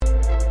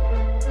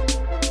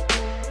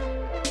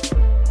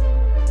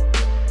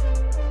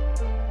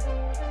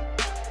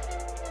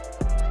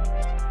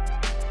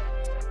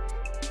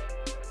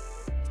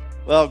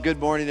Well, good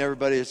morning,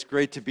 everybody. It's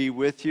great to be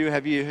with you.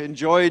 Have you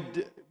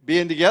enjoyed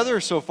being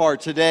together so far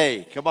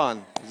today? Come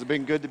on. It's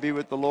been good to be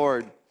with the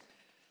Lord.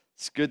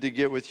 It's good to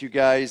get with you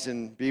guys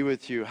and be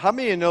with you. How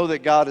many of you know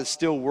that God is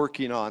still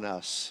working on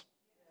us?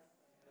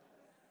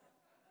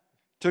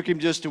 Took him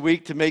just a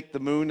week to make the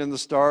moon and the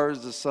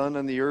stars, the sun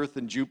and the earth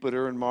and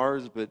Jupiter and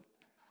Mars, but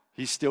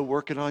he's still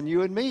working on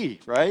you and me,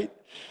 right?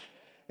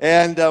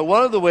 And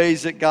one of the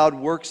ways that God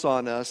works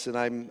on us, and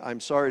I'm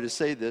sorry to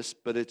say this,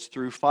 but it's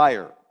through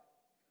fire.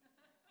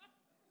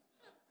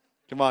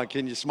 Come on,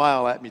 can you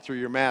smile at me through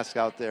your mask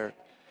out there?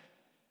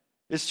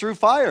 It's through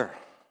fire.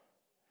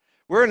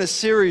 We're in a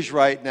series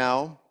right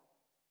now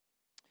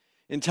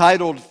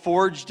entitled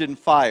Forged in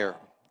Fire.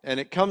 And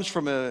it comes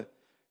from a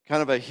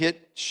kind of a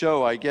hit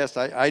show, I guess.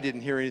 I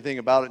didn't hear anything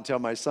about it until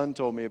my son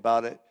told me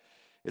about it.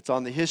 It's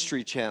on the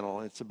History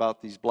Channel. It's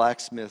about these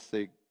blacksmiths.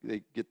 They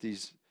get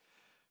these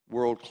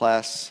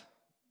world-class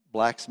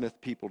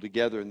blacksmith people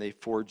together and they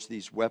forge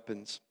these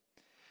weapons.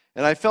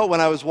 And I felt when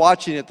I was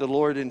watching it, the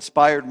Lord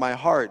inspired my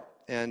heart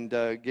and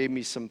gave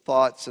me some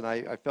thoughts, and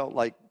I felt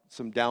like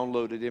some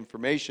downloaded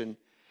information.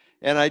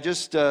 And I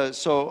just,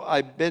 so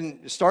I've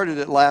started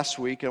it last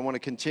week, and I want to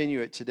continue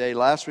it today.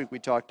 Last week we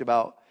talked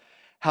about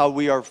how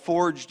we are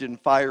forged in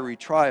fiery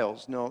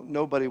trials. No,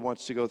 nobody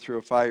wants to go through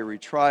a fiery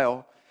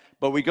trial,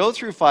 but we go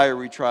through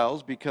fiery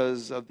trials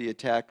because of the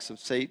attacks of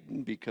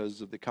Satan,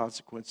 because of the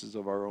consequences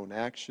of our own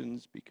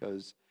actions,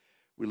 because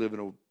we live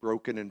in a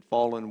broken and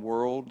fallen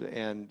world,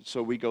 and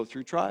so we go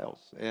through trials.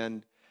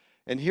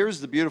 And here's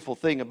the beautiful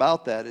thing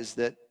about that is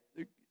that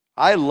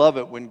I love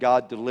it when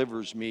God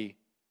delivers me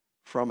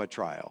from a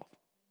trial.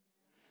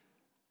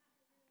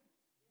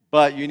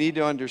 But you need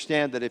to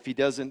understand that if he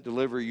doesn't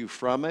deliver you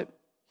from it,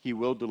 he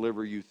will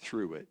deliver you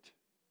through it.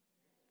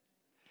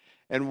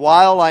 And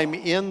while I'm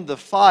in the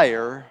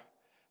fire,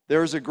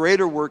 there's a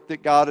greater work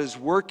that God is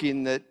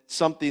working, that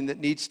something that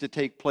needs to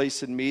take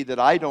place in me that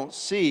I don't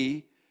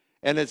see,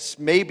 and it's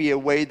maybe a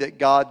way that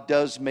God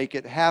does make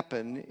it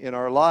happen in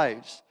our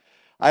lives.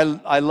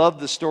 I love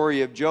the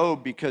story of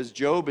Job because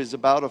Job is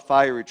about a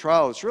fiery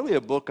trial. It's really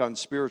a book on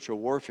spiritual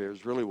warfare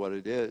is really what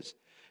it is.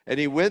 And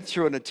he went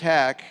through an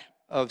attack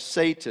of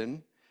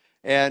Satan,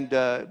 and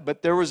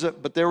but there was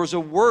a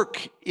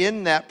work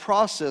in that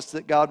process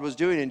that God was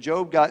doing. And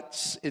Job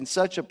got in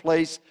such a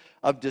place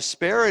of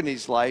despair in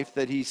his life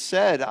that he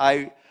said,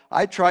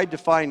 I tried to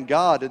find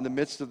God in the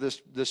midst of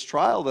this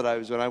trial that I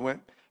was in. I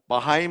went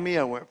behind me,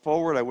 I went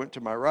forward, I went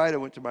to my right, I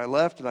went to my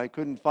left, and I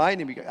couldn't find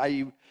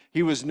him.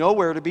 He was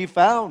nowhere to be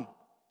found.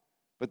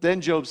 But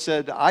then Job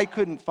said, I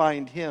couldn't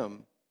find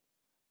him,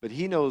 but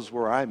he knows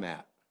where I'm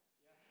at.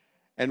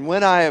 And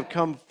when I have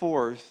come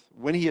forth,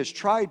 when he has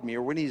tried me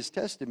or when he has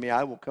tested me,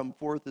 I will come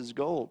forth as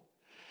gold.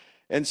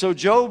 And so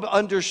Job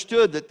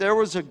understood that there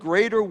was a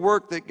greater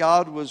work that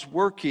God was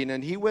working,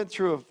 and he went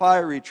through a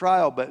fiery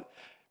trial, but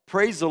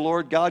praise the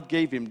Lord, God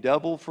gave him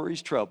double for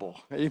his trouble.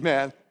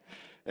 Amen.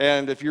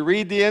 And if you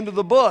read the end of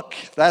the book,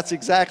 that's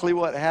exactly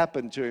what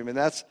happened to him. And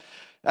that's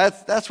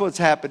what's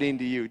happening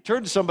to you.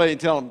 Turn to somebody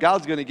and tell them,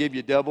 God's going to give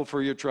you double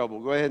for your trouble.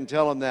 Go ahead and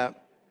tell them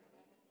that.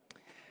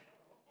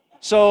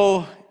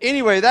 So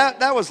anyway,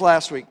 that was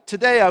last week.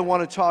 Today I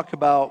want to talk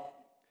about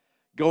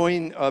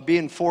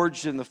being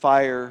forged in the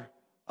fire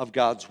of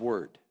God's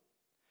Word.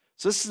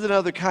 So this is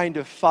another kind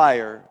of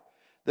fire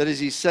that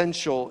is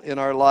essential in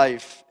our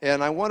life.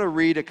 And I want to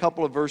read a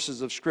couple of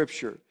verses of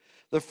Scripture.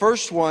 The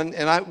first one,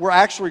 and we're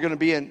actually going to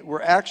be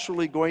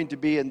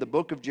in the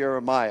book of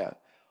Jeremiah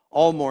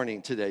all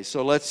morning today.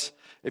 So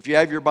if you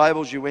have your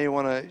Bibles, you may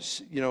want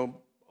to,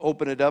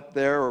 open it up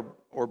there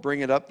or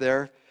bring it up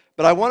there.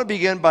 But I want to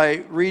begin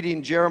by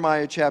reading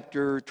Jeremiah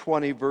chapter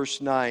 20,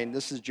 verse 9.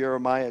 This is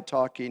Jeremiah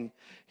talking.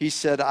 He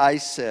said, I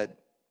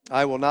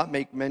will not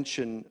make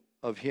mention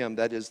of him,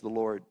 that is the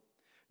Lord,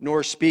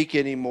 nor speak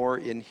anymore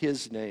in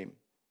his name.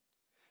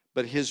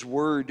 But his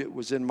word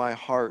was in my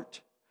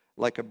heart,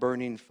 like a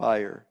burning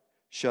fire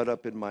shut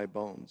up in my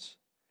bones.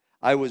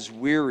 I was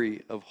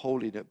weary of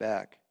holding it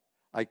back.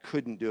 I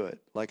couldn't do it.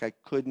 Like I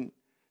couldn't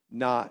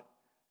not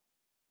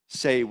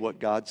say what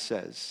God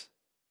says.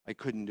 I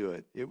couldn't do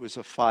it. It was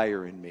a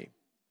fire in me.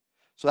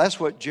 So that's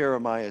what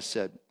Jeremiah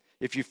said.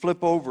 If you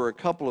flip over a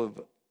couple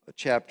of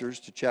chapters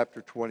to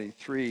chapter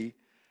 23,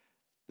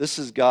 this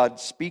is God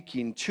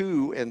speaking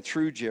to and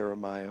through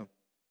Jeremiah.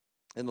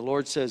 And the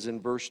Lord says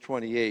in verse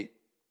 28,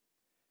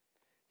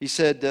 he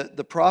said,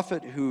 the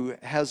prophet who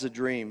has a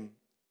dream,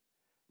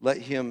 let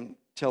him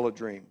tell a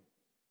dream.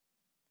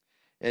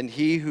 And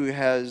he who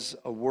has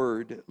a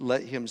word,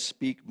 let him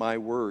speak my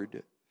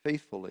word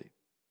faithfully.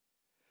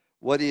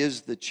 What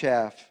is the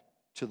chaff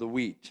to the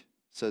wheat,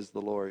 says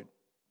the Lord?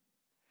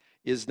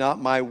 Is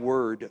not my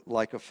word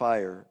like a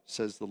fire,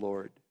 says the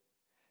Lord,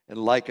 and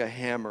like a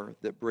hammer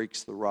that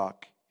breaks the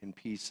rock in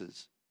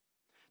pieces?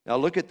 Now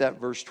look at that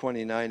verse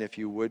 29, if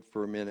you would,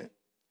 for a minute.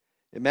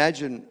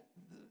 Imagine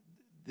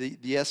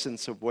the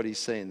essence of what he's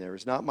saying there.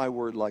 Is not my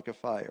word like a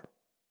fire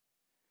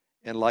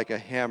and like a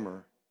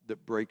hammer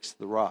that breaks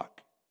the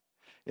rock?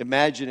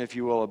 Imagine, if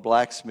you will, a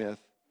blacksmith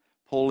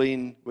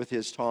pulling with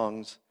his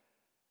tongs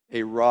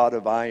a rod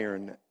of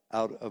iron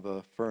out of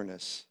a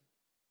furnace?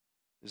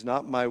 Is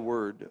not my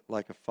word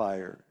like a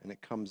fire, and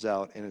it comes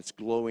out, and it's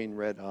glowing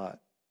red hot,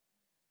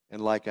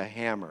 and like a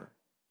hammer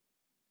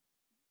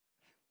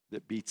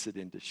that beats it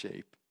into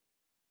shape?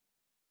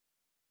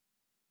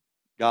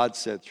 God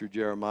said through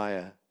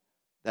Jeremiah,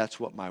 that's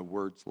what my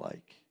word's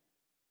like.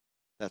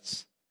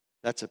 That's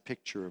a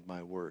picture of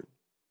my word.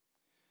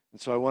 And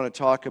so I want to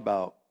talk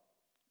about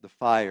the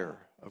fire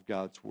of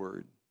God's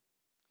word.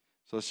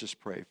 So let's just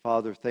pray.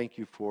 Father, thank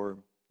you for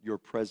your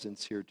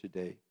presence here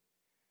today.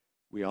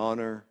 We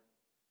honor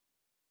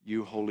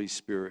you, Holy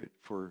Spirit,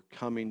 for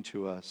coming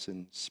to us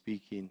and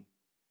speaking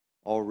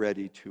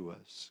already to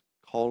us,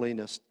 calling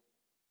us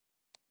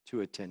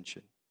to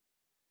attention,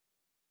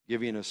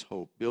 giving us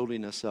hope,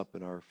 building us up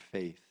in our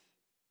faith,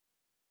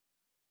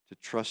 to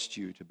trust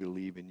you, to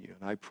believe in you.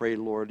 And I pray,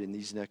 Lord, in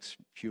these next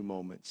few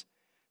moments,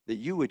 that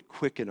you would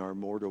quicken our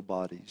mortal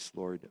bodies,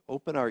 Lord.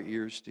 Open our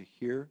ears to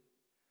hear.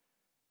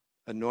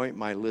 Anoint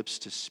my lips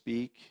to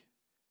speak.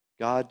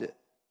 God,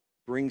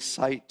 bring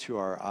sight to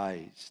our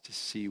eyes to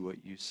see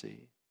what you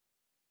see.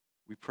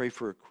 We pray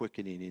for a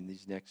quickening in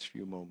these next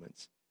few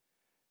moments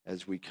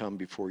as we come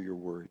before your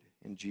word.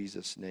 In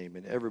Jesus' name.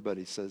 And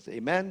everybody says,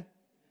 amen.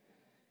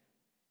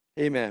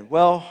 Amen.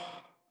 Well,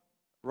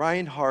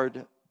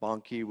 Reinhard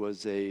Bonnke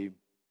was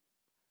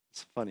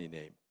it's a funny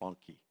name,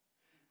 Bonnke.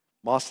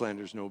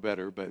 Mosslanders know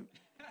better, but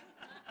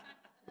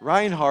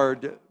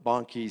Reinhard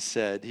Bonnke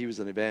said, he was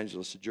an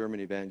evangelist, a German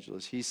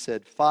evangelist, he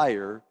said,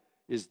 fire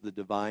is the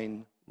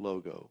divine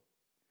logo.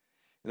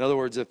 In other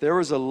words, if there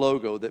was a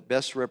logo that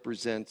best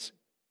represents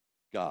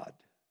God,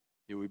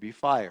 it would be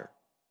fire.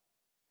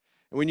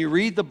 And when you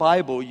read the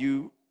Bible,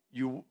 you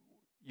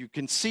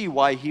can see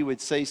why he would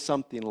say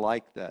something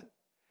like that.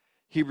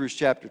 Hebrews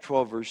chapter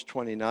 12, verse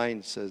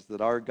 29 says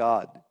that our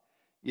God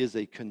is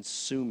a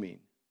consuming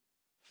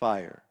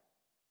fire.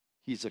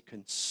 He's a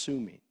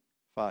consuming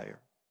fire.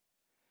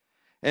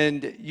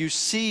 And you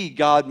see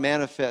God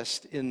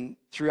manifest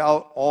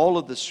throughout all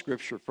of the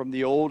Scripture, from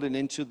the Old and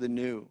into the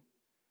New.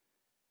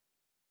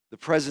 The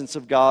presence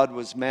of God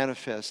was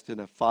manifest in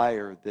a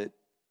fire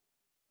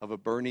of a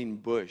burning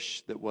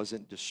bush that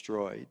wasn't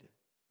destroyed.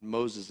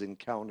 Moses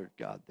encountered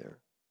God there.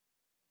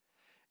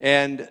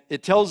 And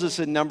it tells us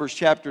in Numbers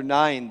chapter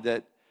 9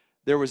 that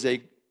there was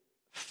a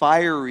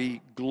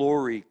fiery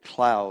glory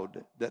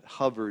cloud that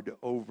hovered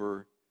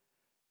over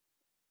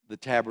the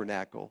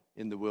tabernacle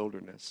in the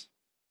wilderness.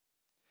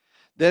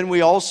 Then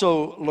we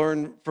also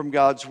learn from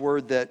God's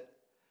word that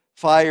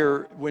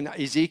fire, when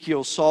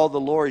Ezekiel saw the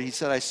Lord, he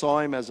said, I saw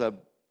him as a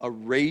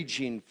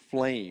raging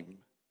flame.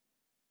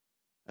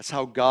 That's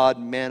how God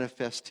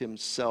manifests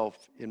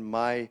himself in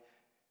my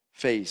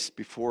face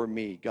before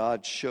me.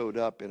 God showed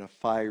up in a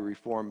fiery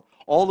form.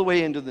 All the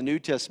way into the New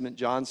Testament,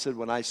 John said,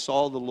 when I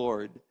saw the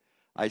Lord,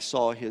 I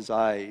saw his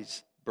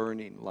eyes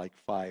burning like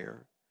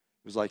fire.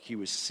 It was like he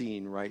was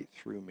seeing right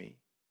through me.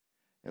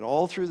 And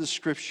all through the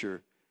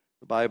Scripture,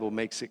 the Bible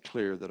makes it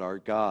clear that our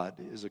God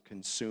is a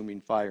consuming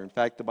fire. In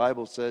fact, the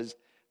Bible says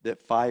that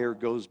fire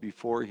goes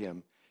before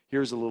him.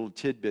 Here's a little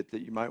tidbit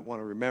that you might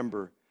want to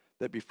remember,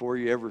 that before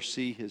you ever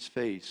see his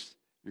face,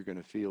 you're going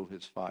to feel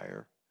his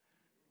fire.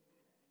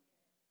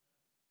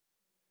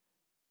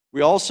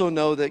 We also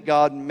know that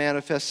God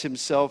manifests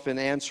himself in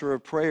answer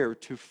of prayer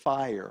to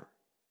fire.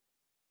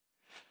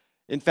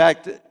 In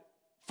fact,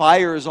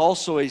 fire is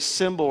also a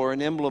symbol or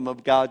an emblem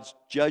of God's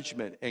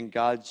judgment and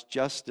God's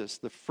justice.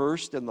 The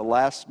first and the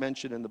last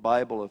mention in the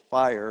Bible of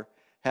fire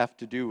have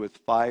to do with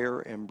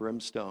fire and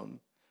brimstone.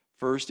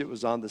 First, it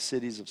was on the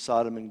cities of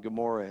Sodom and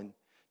Gomorrah in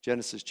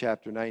Genesis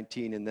chapter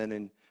 19, and then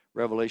in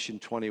Revelation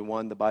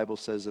 21, the Bible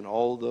says, and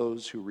all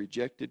those who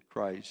rejected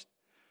Christ,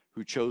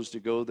 who chose to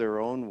go their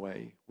own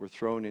way, were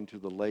thrown into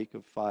the lake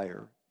of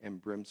fire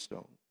and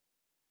brimstone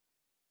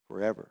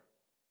forever.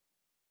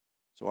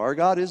 So our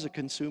God is a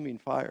consuming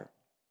fire.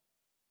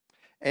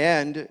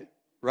 And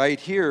right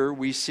here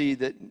we see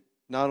that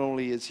not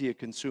only is he a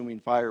consuming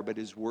fire, but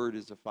his word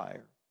is a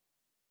fire.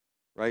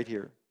 Right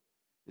here.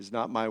 Is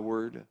not my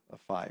word a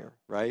fire,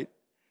 right?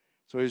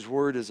 So his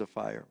word is a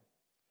fire.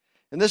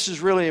 And this is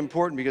really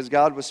important because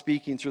God was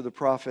speaking through the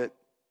prophet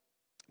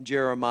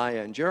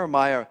Jeremiah. And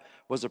Jeremiah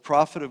was a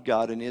prophet of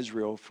God in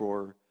Israel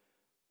for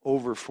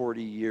over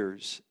 40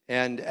 years.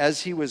 And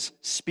as he was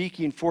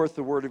speaking forth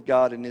the word of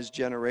God in his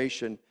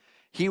generation,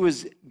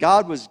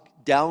 God was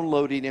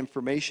downloading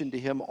information to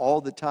him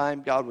all the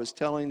time. God was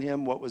telling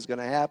him what was going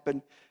to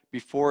happen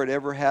before it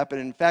ever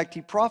happened. In fact,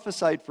 he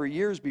prophesied for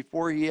years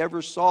before he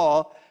ever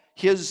saw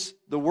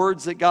the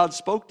words that God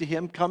spoke to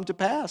him come to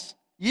pass.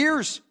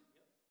 Years.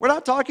 We're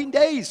not talking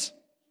days.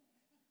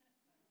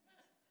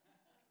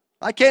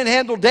 I can't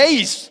handle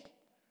days.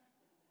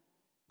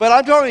 But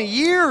I'm talking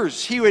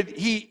years. He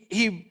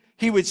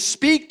would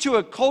speak to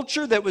a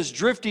culture that was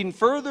drifting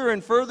further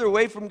and further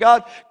away from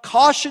God,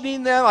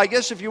 cautioning them, I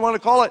guess if you want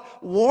to call it,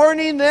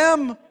 warning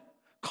them,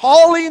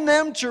 calling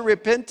them to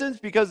repentance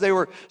because they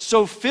were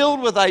so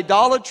filled with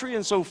idolatry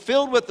and so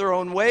filled with their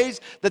own ways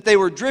that they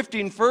were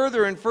drifting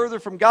further and further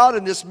from God.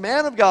 And this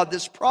man of God,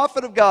 this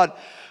prophet of God,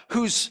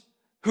 whose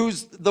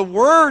whose the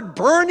word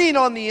burning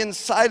on the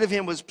inside of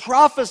him was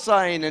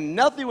prophesying and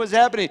nothing was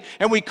happening.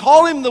 And we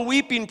call him the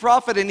weeping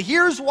prophet. And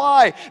here's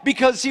why.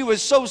 Because he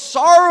was so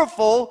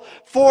sorrowful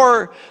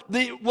for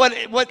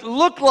what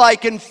looked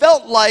like and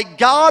felt like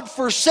God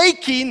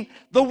forsaking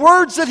the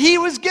words that he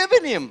was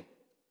giving him.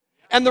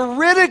 And the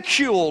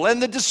ridicule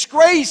and the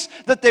disgrace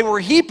that they were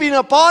heaping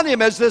upon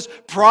him as this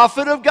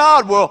prophet of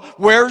God. Well,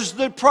 where's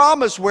the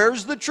promise?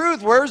 Where's the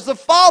truth? Where's the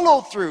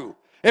follow through?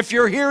 If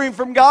you're hearing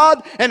from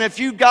God and if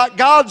you got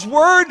God's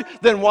word,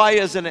 then why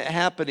isn't it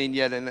happening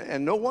yet?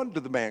 And no wonder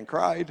the man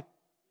cried.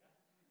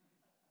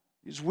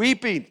 He's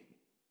weeping.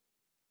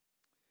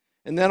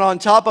 And then on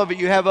top of it,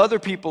 you have other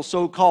people,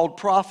 so-called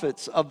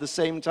prophets of the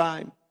same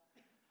time,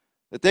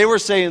 that they were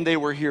saying they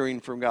were hearing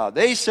from God.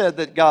 They said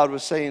that God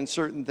was saying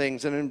certain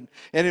things. And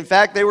in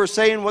fact, they were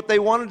saying what they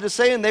wanted to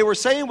say, and they were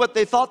saying what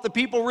they thought the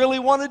people really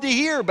wanted to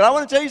hear. But I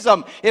want to tell you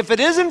something. If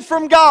it isn't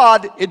from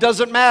God, it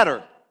doesn't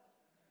matter.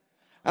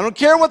 I don't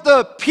care what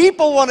the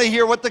people want to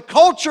hear, what the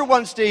culture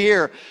wants to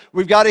hear.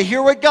 We've got to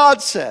hear what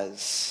God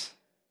says.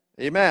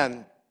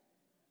 Amen.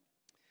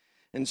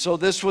 And so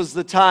this was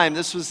the time,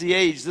 this was the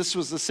age, this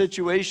was the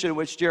situation in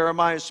which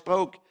Jeremiah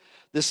spoke.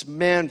 This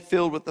man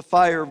filled with the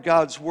fire of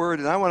God's word.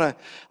 And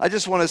I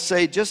just want to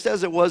say, just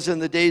as it was in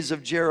the days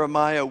of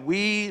Jeremiah,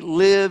 we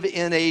live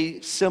in a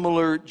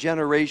similar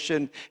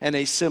generation and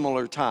a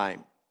similar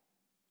time,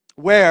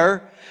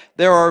 where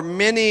there are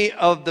many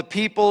of the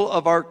people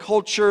of our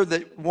culture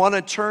that want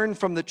to turn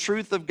from the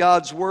truth of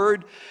God's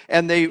word,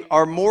 and they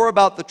are more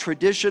about the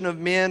tradition of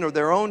men or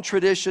their own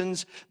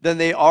traditions than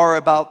they are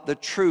about the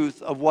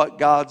truth of what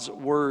God's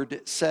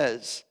word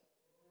says.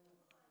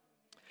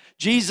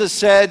 Jesus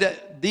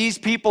said, "These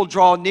people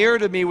draw near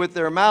to me with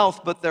their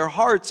mouth, but their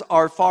hearts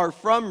are far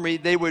from me.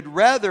 They would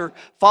rather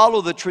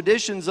follow the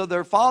traditions of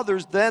their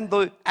fathers than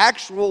the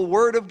actual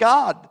word of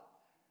God."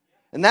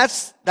 And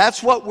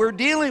that's what we're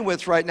dealing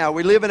with right now.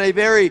 We live in a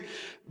very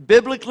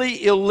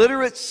biblically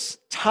illiterate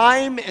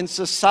time and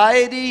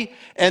society,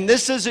 and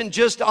this isn't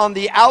just on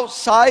the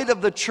outside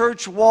of the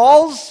church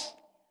walls.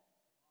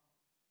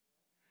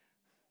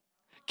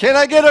 Can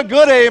I get a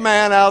good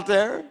amen out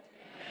there?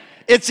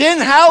 It's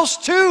in-house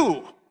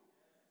too.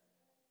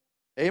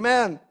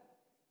 Amen.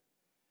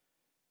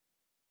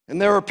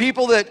 And there are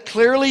people that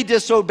clearly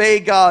disobey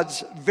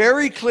God's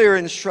very clear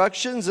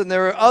instructions, and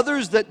there are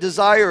others that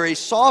desire a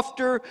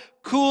softer,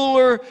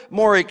 cooler,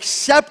 more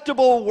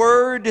acceptable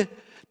word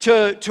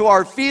to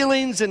our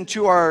feelings and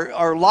to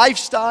our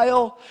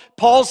lifestyle.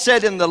 Paul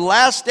said in the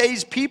last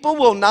days, people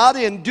will not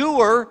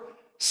endure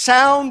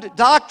sound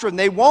doctrine.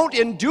 They won't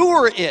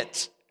endure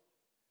it.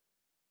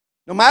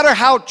 No matter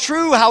how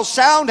true, how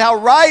sound, how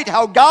right,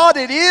 how God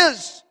it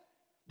is,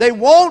 they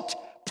won't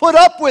put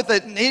up with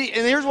it. And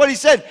here's what he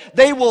said: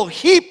 they will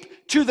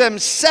heap to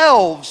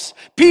themselves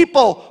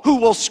people who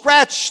will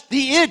scratch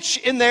the itch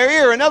in their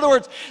ear. In other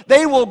words,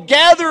 they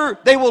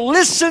will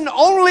listen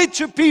only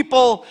to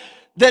people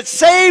that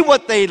say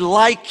what they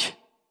like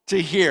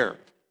to hear.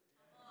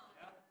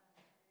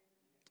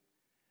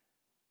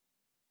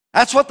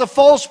 That's what the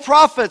false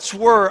prophets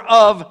were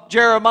of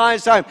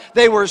Jeremiah's time.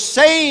 They were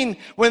saying,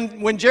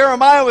 when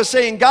Jeremiah was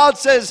saying, God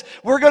says,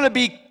 we're going to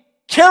be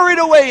carried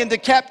away into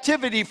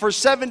captivity for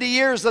 70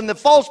 years. And the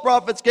false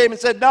prophets came and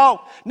said,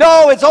 no,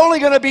 it's only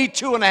going to be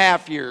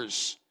 2.5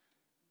 years.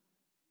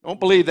 Don't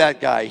believe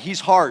that guy. He's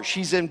harsh.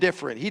 He's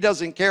indifferent. He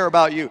doesn't care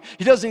about you.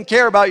 He doesn't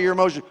care about your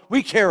emotions.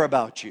 We care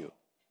about you.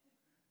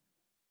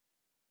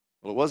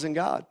 Well, it wasn't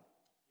God.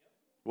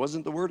 It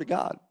wasn't the word of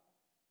God.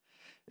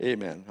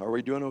 Amen. Are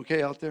we doing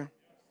okay out there?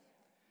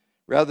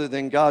 Rather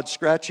than God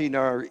scratching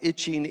our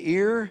itching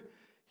ear,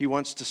 he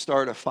wants to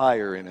start a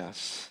fire in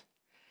us.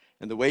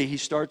 And the way he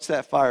starts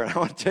that fire, and I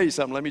want to tell you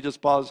something. Let me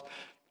just pause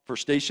for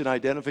station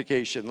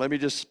identification. Let me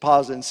just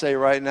pause and say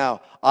right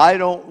now, I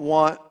don't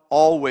want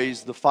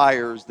always the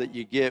fires that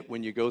you get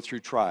when you go through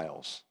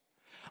trials.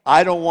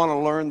 I don't want to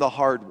learn the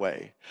hard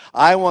way.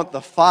 I want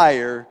the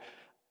fire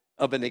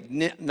of an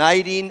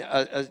igniting,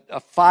 a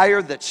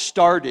fire that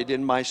started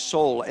in my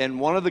soul. And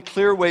one of the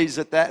clear ways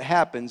that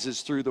happens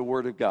is through the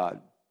Word of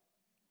God.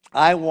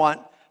 I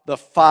want the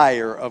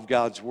fire of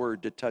God's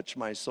Word to touch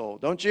my soul.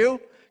 Don't you?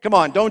 Come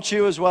on, don't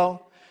you as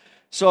well?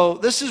 So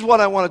this is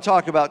what I want to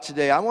talk about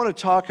today. I want to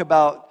talk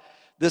about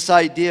this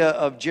idea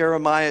of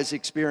Jeremiah's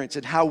experience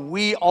and how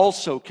we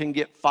also can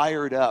get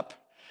fired up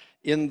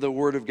in the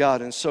Word of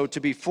God. And so to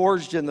be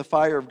forged in the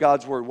fire of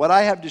God's Word. What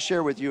I have to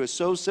share with you is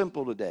so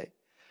simple today.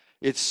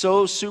 It's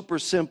so super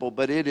simple,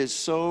 but it is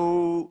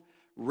so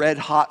red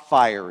hot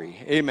fiery.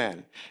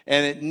 Amen.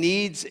 And it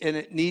needs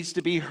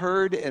to be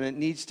heard, and it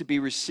needs to be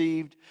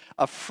received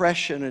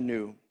afresh and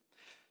anew.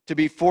 To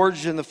be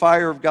forged in the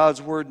fire of God's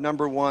Word,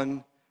 number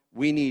one,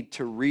 we need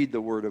to read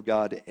the Word of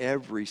God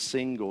every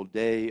single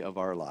day of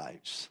our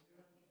lives.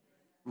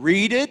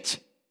 Read it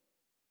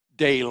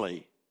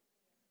daily.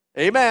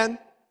 Amen.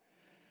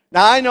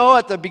 Now, I know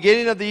at the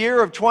beginning of the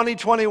year of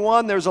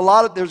 2021, there's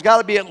got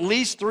to be at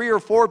least 3 or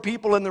 4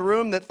 people in the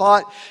room that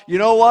thought, you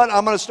know what,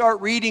 I'm going to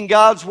start reading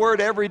God's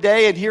Word every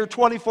day, and here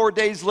 24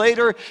 days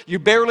later, you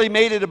barely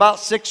made it about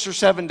 6 or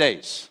 7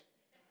 days.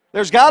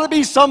 There's got to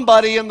be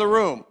somebody in the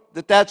room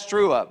that that's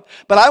true of.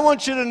 But I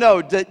want you to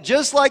know that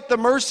just like the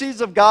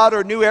mercies of God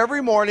are new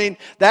every morning,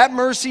 that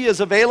mercy is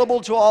available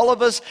to all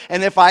of us,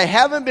 and if I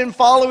haven't been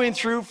following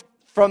through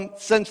from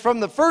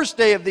the first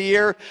day of the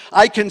year,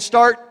 I can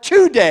start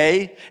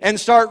today and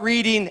start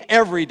reading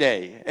every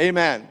day.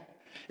 Amen.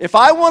 If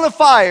I want a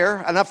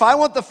fire, and if I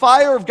want the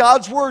fire of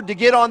God's Word to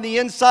get on the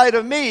inside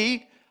of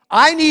me,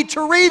 I need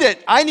to read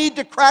it. I need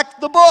to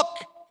crack the book.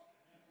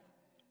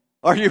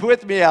 Are you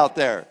with me out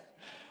there?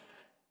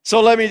 So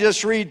let me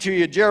just read to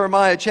you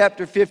Jeremiah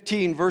chapter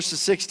 15,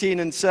 verses 16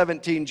 and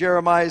 17.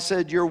 Jeremiah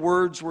said, your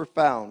words were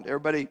found.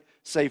 Everybody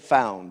say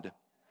found.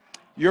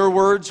 Your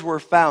words were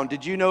found.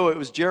 Did you know it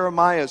was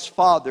Jeremiah's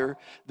father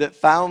that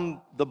found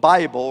the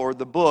Bible or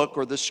the book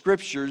or the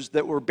scriptures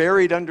that were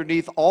buried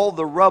underneath all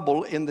the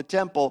rubble in the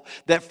temple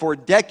that for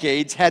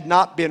decades had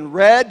not been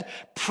read,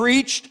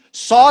 preached,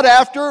 sought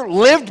after,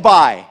 lived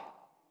by?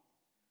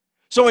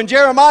 So when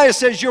Jeremiah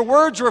says your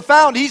words were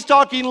found, he's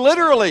talking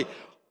literally.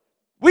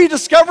 We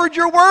discovered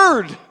your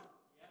word.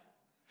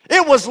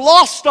 It was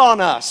lost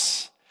on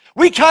us.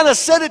 We kind of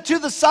set it to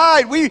the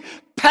side. We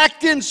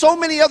packed in so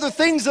many other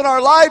things in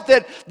our life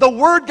that the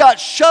word got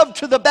shoved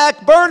to the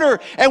back burner,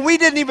 and we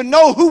didn't even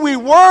know who we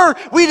were.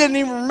 We didn't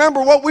even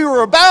remember what we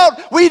were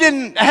about. We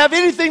didn't have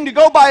anything to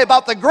go by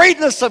about the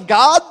greatness of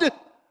God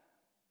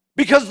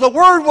because the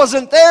word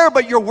wasn't there,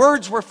 but your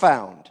words were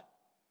found.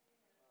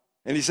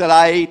 And he said,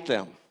 I ate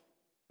them.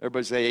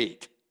 Everybody say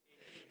ate.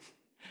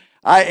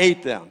 I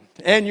ate them.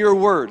 And your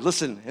word.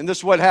 Listen, and this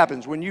is what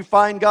happens. When you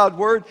find God's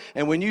word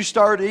and when you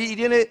start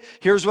eating it,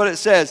 here's what it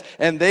says.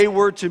 And they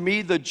were to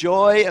me the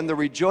joy and the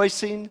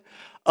rejoicing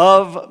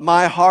of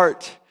my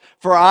heart.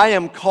 For I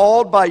am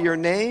called by your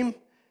name,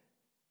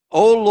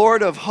 O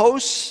Lord of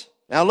hosts.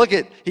 Now look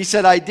at, he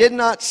said, I did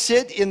not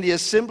sit in the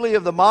assembly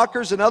of the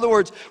mockers. In other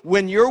words,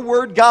 when your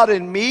word got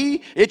in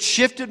me, it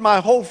shifted my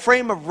whole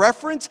frame of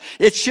reference.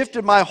 It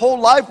shifted my whole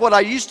life. What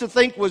I used to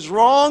think was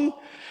wrong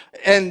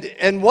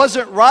and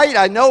wasn't right,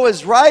 I know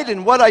is right,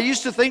 and what I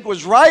used to think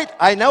was right,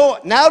 I know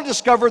now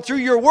discover through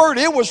your word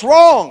it was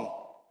wrong.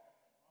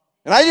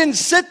 And I didn't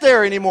sit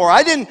there anymore.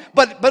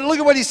 But look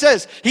at what he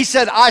says. He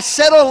said, I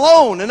sat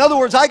alone. In other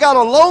words, I got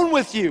alone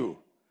with you.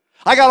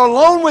 I got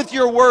alone with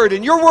your word,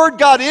 and your word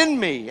got in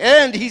me.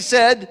 And he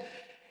said,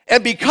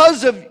 and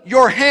because of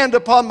your hand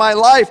upon my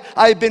life,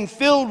 I've been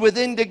filled with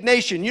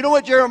indignation. You know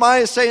what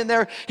Jeremiah is saying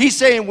there? He's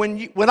saying,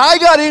 when I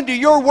got into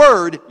your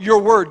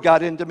word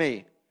got into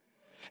me.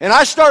 And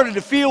I started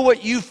to feel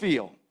what you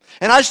feel.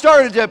 And I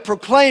started to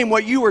proclaim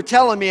what you were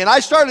telling me. And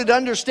I started to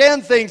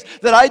understand things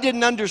that I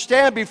didn't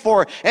understand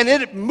before. And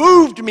it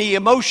moved me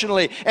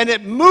emotionally. And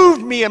it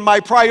moved me in my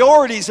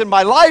priorities in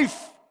my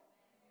life.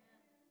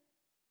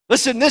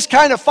 Listen, this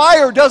kind of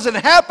fire doesn't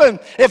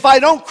happen if I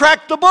don't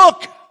crack the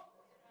book.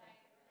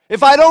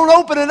 If I don't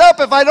open it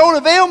up, if I don't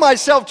avail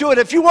myself to it.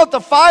 If you want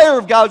the fire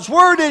of God's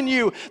word in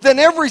you, then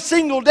every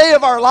single day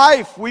of our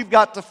life, we've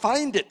got to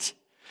find it.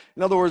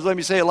 In other words, let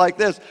me say it like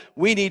this.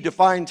 We need to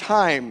find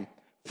time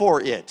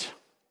for it.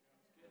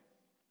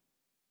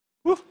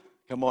 Whew,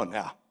 come on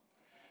now.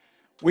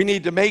 We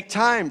need to make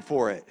time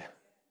for it.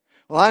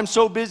 Well, I'm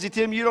so busy,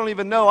 Tim, you don't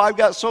even know. I've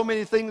got so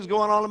many things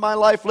going on in my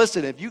life.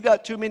 Listen, if you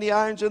got too many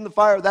irons in the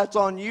fire, that's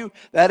on you.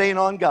 That ain't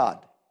on God.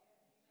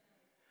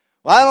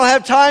 Well, I don't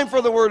have time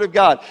for the Word of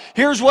God.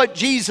 Here's what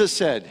Jesus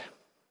said.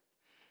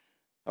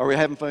 Are we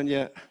having fun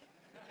yet?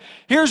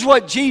 Here's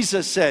what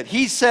Jesus said.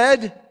 He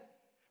said,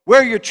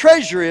 where your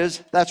treasure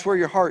is, that's where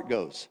your heart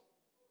goes.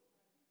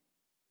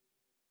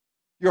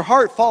 Your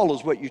heart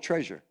follows what you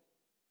treasure.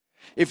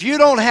 If you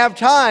don't have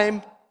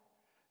time,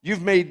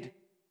 you've made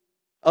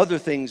other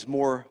things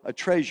more a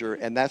treasure,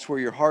 and that's where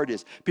your heart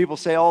is. People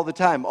say all the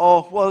time,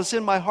 oh, well, it's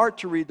in my heart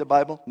to read the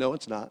Bible. No,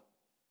 it's not.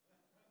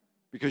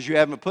 Because you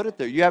haven't put it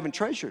there. You haven't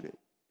treasured it.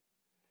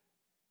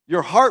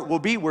 Your heart will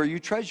be where you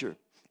treasure.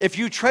 If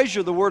you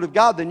treasure the Word of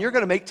God, then you're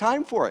going to make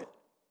time for it.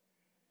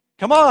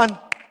 Come on.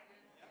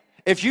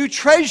 If you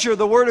treasure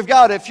the Word of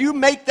God, if you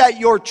make that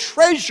your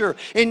treasure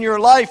in your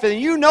life, and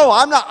you know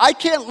I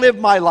can't live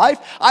my life,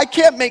 I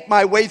can't make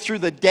my way through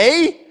the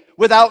day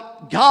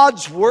without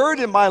God's Word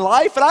in my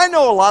life. And I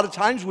know a lot of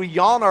times we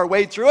yawn our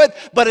way through it,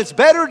 but it's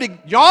better to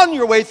yawn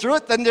your way through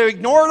it than to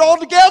ignore it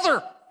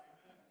altogether.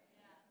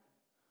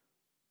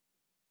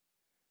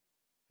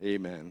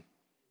 Amen.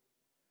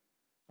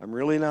 I'm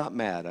really not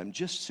mad. I'm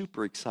just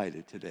super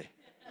excited today.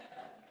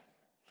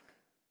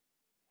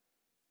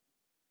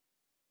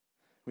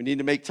 We need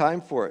to make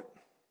time for it.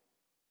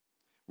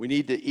 We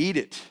need to eat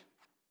it.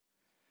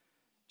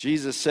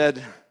 Jesus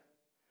said,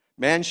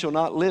 man shall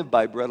not live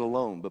by bread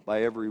alone, but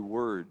by every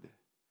word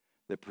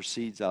that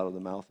proceeds out of the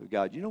mouth of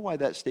God. You know why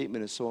that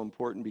statement is so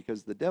important?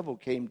 Because the devil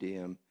came to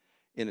him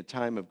in a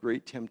time of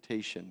great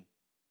temptation.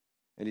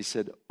 And he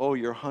said, oh,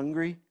 you're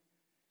hungry?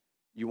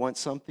 You want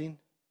something?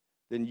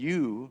 Then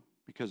you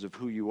because of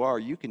who you are,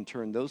 you can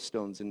turn those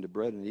stones into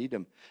bread and eat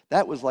them.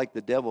 That was like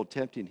the devil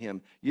tempting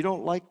him. You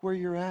don't like where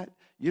you're at?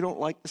 You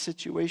don't like the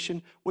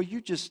situation? Well, you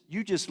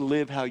just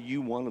live how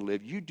you want to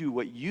live. You do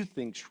what you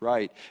think's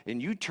right, and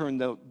you turn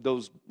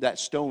that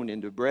stone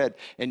into bread.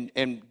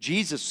 And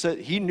Jesus said,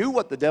 he knew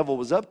what the devil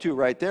was up to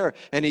right there,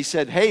 and he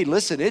said, hey,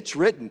 listen, it's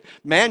written,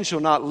 man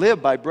shall not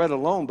live by bread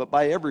alone, but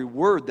by every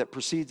word that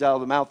proceeds out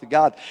of the mouth of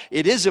God.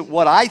 It isn't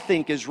what I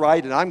think is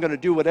right, and I'm going to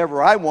do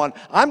whatever I want.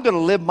 I'm going to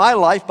live my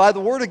life by the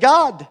word of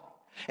God.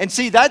 And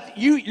see, that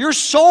your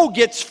soul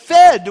gets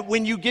fed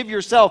when you give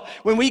yourself.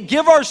 When we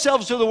give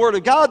ourselves to the Word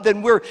of God,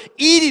 then we're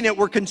eating it,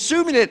 we're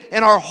consuming it,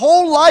 and our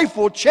whole life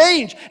will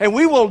change, and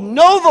we will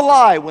know the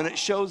lie when it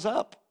shows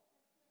up.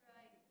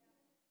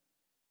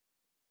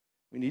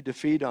 We need to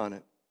feed on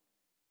it.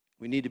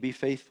 We need to be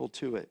faithful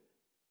to it.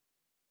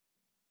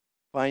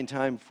 Find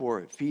time for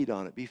it. Feed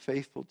on it. Be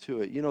faithful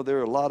to it. You know, there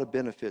are a lot of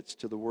benefits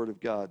to the Word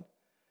of God.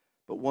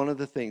 But one of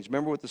the things,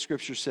 remember what the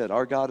Scripture said,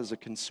 our God is a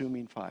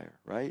consuming fire,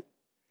 right?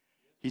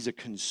 He's a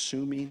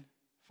consuming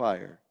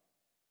fire.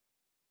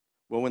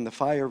 Well, when the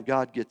fire of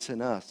God gets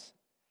in us,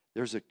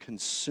 there's a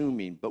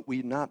consuming, but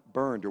we're not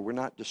burned or we're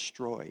not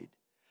destroyed.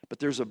 But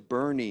there's a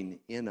burning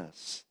in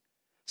us.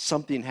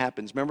 Something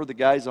happens. Remember the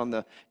guys on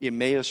the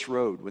Emmaus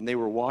Road when they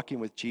were walking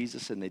with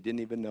Jesus and they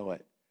didn't even know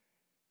it?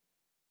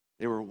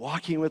 They were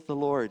walking with the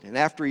Lord. And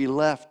after he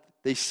left,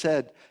 they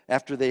said,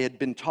 after they had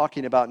been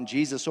talking about, and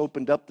Jesus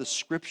opened up the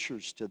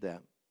Scriptures to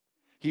them.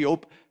 He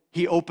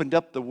opened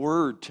up the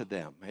Word to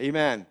them.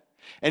 Amen.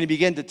 And he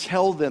began to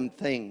tell them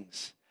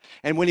things.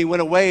 And when he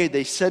went away,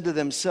 they said to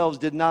themselves,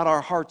 did not our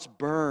hearts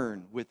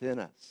burn within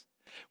us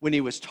when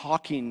he was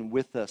talking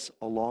with us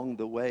along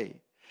the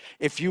way?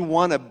 If you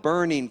want a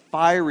burning,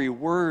 fiery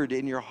word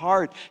in your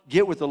heart,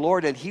 get with the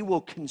Lord and he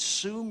will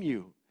consume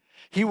you.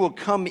 He will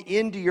come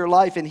into your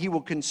life and he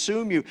will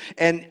consume you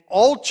and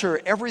alter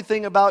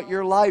everything about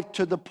your life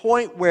to the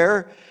point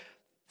where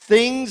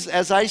things,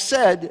 as I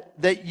said,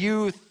 that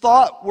you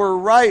thought were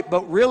right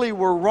but really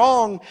were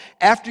wrong,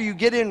 after you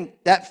get in,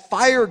 that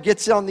fire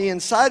gets on the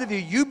inside of you,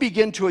 you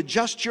begin to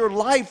adjust your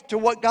life to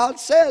what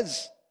God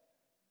says.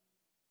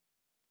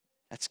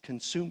 That's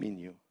consuming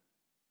you.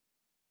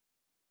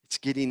 It's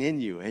getting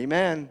in you.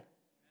 Amen.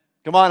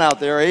 Come on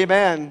out there.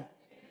 Amen.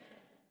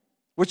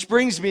 Which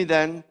brings me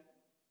then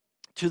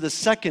to the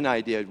second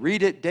idea.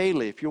 Read it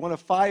daily. If you want a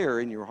fire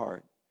in your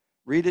heart,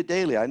 read it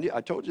daily. I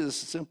told you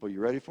this is simple.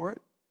 You ready for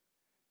it?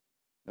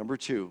 Number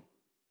 2,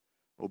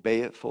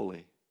 obey it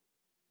fully.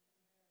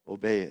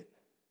 Obey it.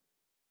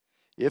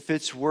 If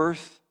it's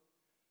worth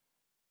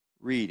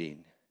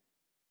reading,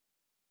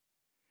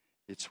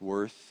 it's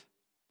worth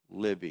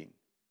living.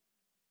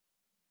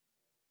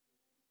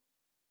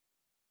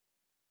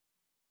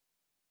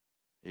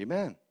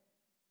 Amen.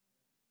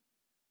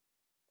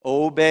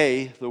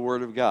 Obey the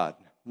Word of God.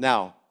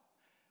 Now,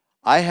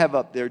 I have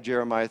up there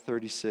Jeremiah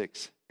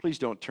 36. Please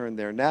don't turn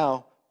there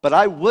now. But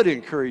I would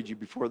encourage you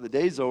before the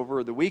day's over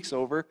or the week's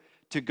over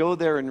to go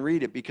there and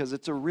read it because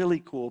it's a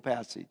really cool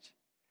passage.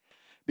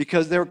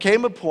 Because there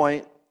came a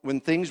point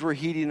when things were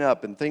heating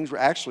up and things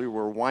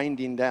were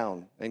winding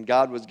down and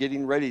God was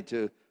getting ready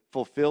to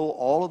fulfill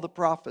all of the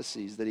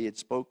prophecies that he had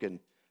spoken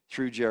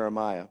through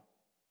Jeremiah.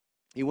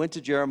 He went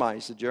to Jeremiah.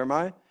 He said,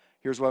 Jeremiah,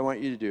 here's what I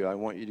want you to do. I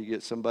want you to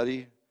get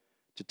somebody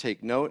to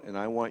take note and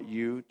I want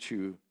you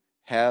to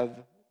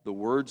have the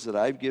words that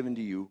I've given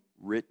to you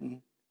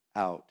written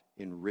out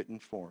in written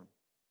form.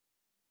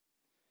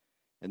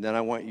 And then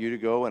I want you to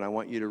go and I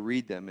want you to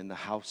read them in the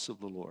house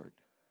of the Lord.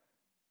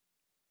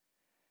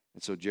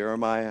 And so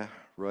Jeremiah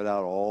wrote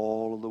out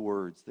all of the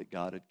words that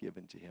God had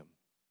given to him.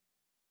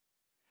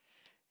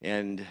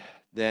 And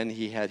then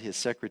he had his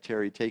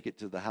secretary take it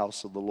to the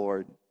house of the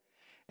Lord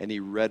and he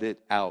read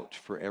it out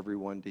for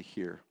everyone to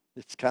hear.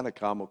 It's kind of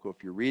comical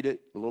if you read it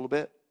a little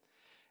bit.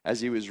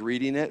 As he was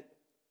reading it,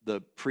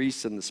 the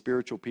priests and the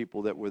spiritual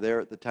people that were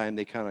there at the time,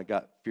 they kind of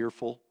got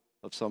fearful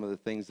of some of the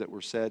things that were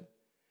said.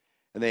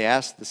 And they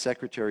asked the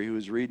secretary who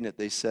was reading it,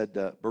 they said,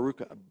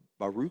 Baruch,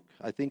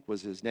 I think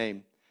was his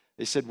name.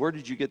 They said, where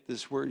did you get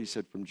this word? He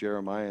said, from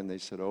Jeremiah. And they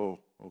said, oh,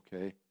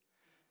 okay.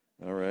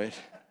 All right.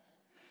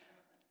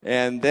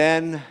 And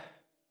then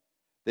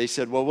they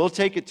said, well, we'll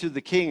take it to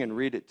the king and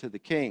read it to the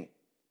king.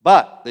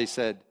 But, they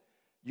said,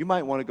 you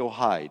might want to go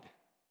hide.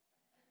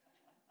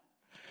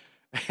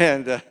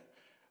 And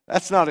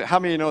how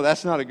many of you know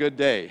that's not a good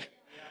day?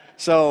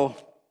 So,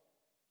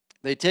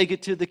 they take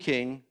it to the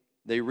king.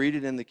 They read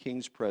it in the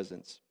king's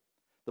presence.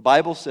 The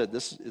Bible said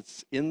this,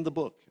 it's in the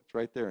book. It's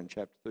right there in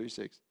chapter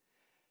 36.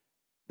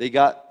 They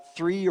got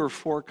 3 or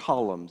 4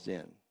 columns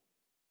in.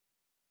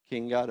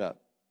 King got up,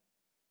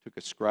 took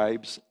a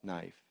scribe's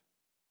knife,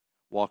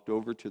 walked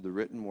over to the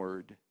written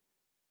word,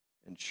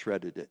 and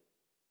shredded it,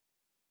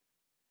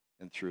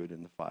 and threw it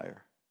in the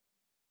fire.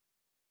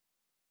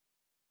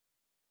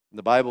 And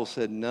the Bible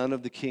said none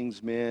of the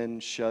king's men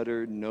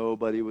shuddered,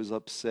 nobody was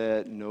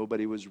upset,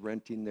 nobody was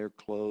renting their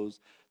clothes.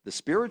 The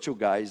spiritual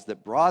guys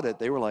that brought it,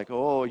 they were like,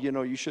 oh,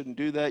 you shouldn't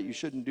do that, you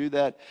shouldn't do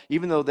that.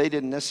 Even though they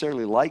didn't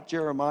necessarily like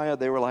Jeremiah,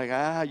 they were like,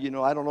 I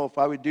don't know if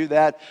I would do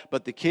that.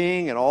 But the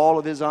king and all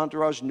of his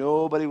entourage,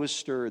 nobody was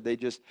stirred.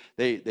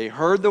 They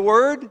heard the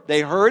word,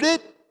 they heard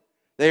it,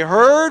 they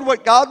heard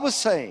what God was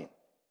saying.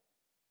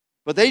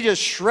 But they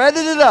just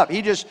shredded it up.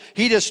 He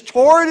just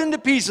tore it into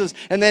pieces,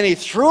 and then he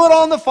threw it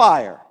on the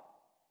fire.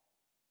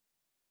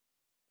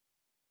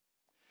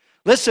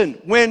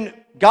 Listen, when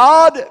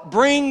God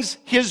brings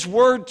His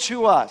Word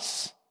to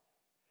us,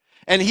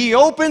 and He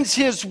opens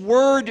His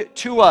Word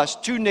to us,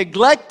 to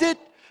neglect it,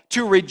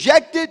 to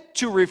reject it,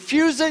 to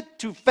refuse it,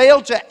 to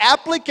fail to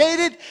applicate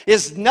it,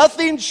 is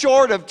nothing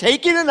short of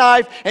taking a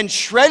knife and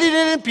shredding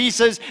it in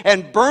pieces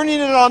and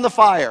burning it on the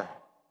fire.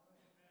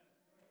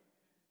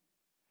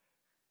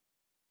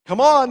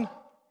 Come on.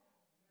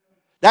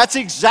 That's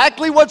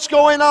exactly what's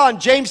going on.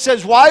 James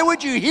says, why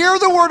would you hear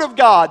the word of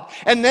God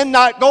and then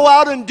not go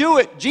out and do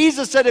it?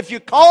 Jesus said, if you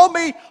call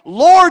me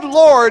Lord,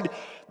 Lord,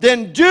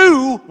 then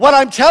do what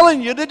I'm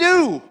telling you to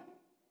do.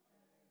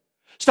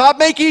 Stop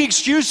making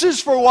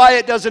excuses for why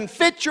it doesn't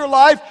fit your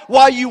life,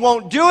 why you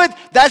won't do it.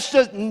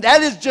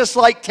 That is just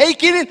like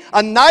taking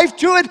a knife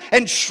to it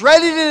and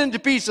shredding it into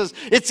pieces.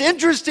 It's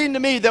interesting to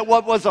me that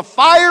what was a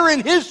fire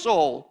in his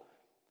soul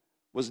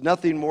was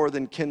nothing more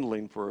than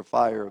kindling for a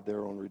fire of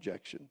their own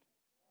rejection.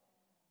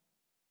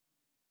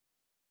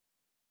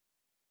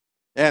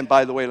 And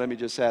by the way, let me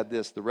just add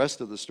this. The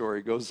rest of the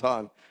story goes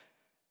on.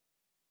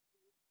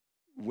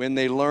 When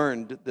they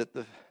learned that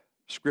the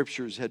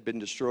scriptures had been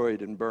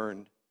destroyed and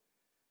burned,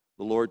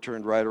 the Lord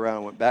turned right around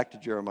and went back to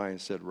Jeremiah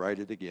and said, write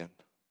it again.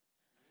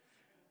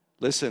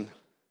 Listen,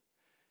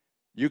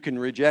 you can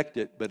reject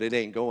it, but it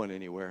ain't going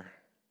anywhere.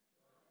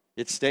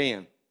 It's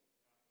staying.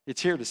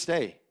 It's here to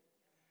stay.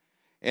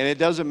 And it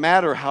doesn't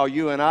matter how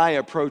you and I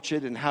approach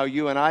it and how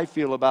you and I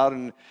feel about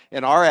it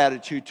and our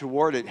attitude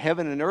toward it.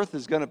 Heaven and earth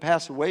is going to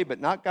pass away, but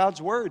not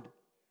God's word.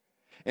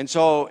 And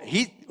so,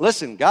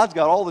 listen, God's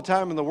got all the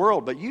time in the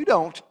world, but you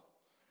don't.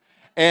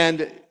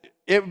 And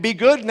it would be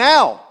good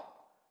now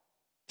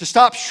to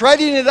stop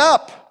shredding it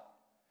up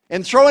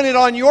and throwing it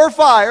on your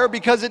fire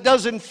because it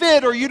doesn't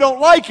fit or you don't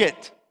like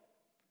it.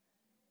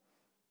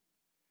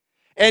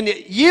 And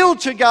yield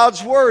to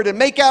God's word and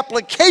make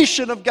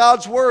application of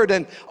God's word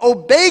and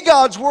obey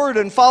God's word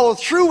and follow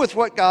through with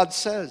what God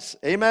says.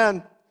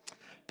 Amen.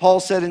 Paul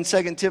said in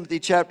 2 Timothy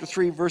chapter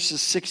 3,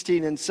 verses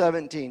 16 and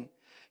 17,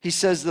 he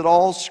says that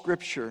all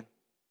scripture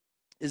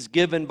is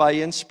given by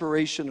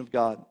inspiration of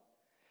God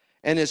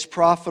and is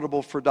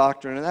profitable for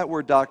doctrine. And that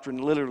word doctrine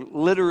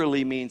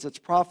literally means it's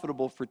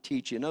profitable for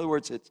teaching. In other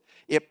words,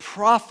 it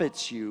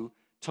profits you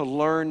to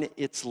learn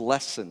its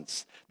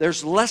lessons.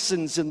 There's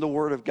lessons in the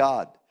word of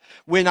God.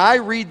 When I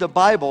read the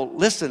Bible,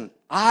 listen,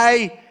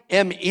 I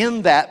am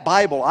in that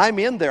Bible. I'm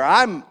in there.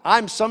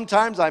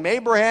 Sometimes I'm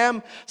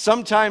Abraham.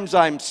 Sometimes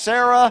I'm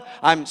Sarah.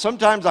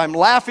 Sometimes I'm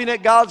laughing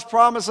at God's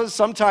promises.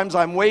 Sometimes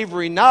I'm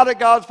wavering not at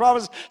God's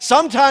promises.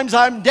 Sometimes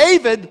I'm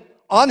David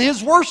on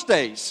his worst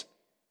days.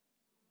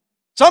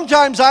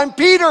 Sometimes I'm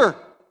Peter.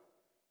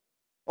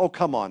 Oh,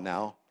 come on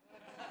now.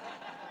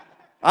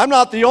 I'm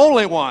not the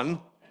only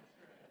one.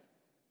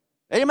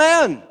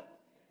 Amen.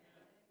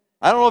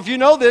 I don't know if you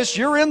know this,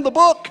 you're in the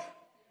book.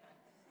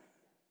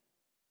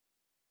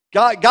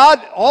 God,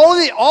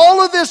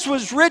 all of this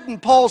was written,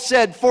 Paul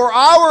said, for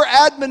our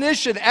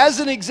admonition,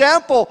 as an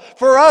example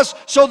for us,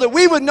 so that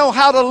we would know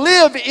how to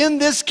live in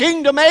this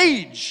kingdom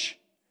age.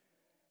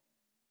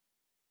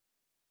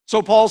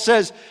 So Paul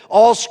says,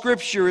 all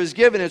scripture is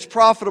given, it's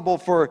profitable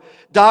for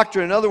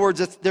doctrine. In other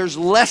words, there's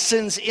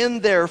lessons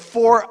in there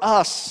for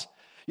us.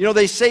 You know,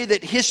 they say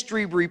that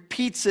history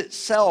repeats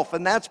itself,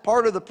 and that's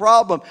part of the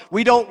problem.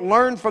 We don't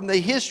learn from the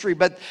history,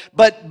 but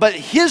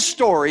his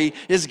story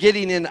is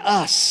getting in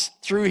us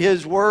through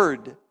his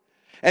word.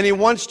 And he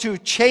wants to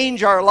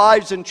change our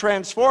lives and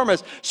transform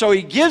us. So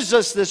he gives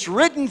us this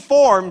written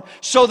form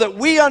so that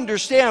we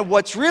understand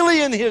what's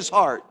really in his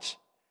heart.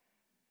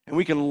 And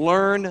we can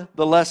learn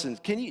the lessons.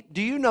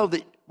 Do you know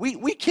that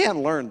we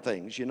can learn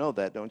things? You know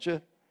that, don't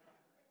you?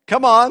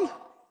 Come on.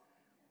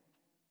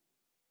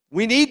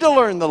 We need to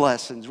learn the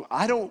lessons.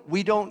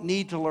 We don't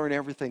need to learn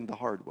everything the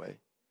hard way.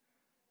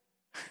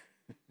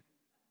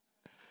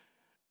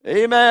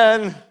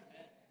 Amen.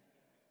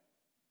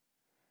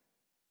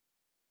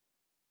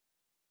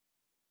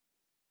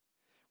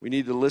 We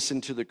need to listen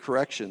to the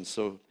corrections.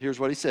 So here's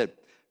what he said,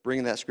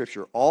 bringing that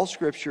scripture. All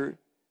scripture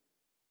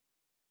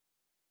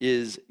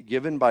is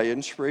given by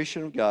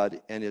inspiration of God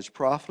and is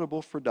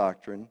profitable for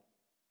doctrine,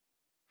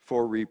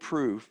 for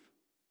reproof,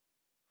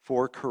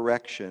 for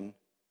correction.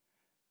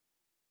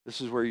 This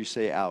is where you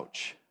say,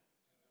 ouch.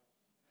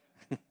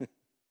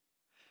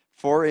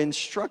 For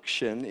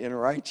instruction in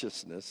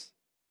righteousness,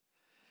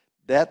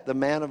 that the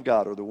man of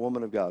God or the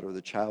woman of God or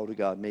the child of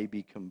God may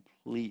be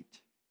complete,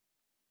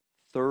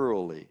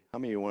 thoroughly. How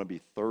many of you want to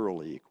be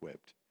thoroughly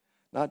equipped?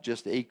 Not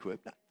just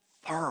equipped, not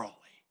thoroughly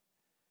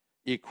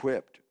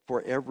equipped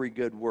for every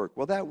good work.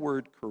 Well, that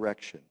word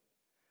correction.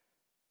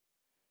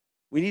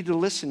 We need to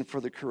listen for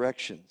the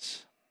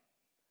corrections.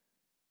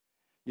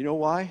 You know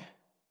why?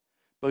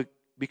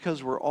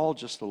 Because we're all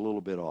just a little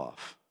bit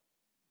off.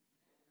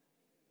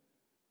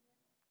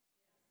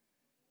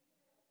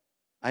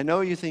 I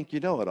know you think you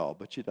know it all,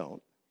 but you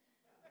don't.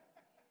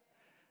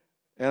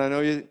 And I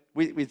know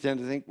we tend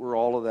to think we're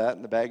all of that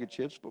in the bag of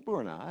chips, but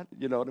we're not.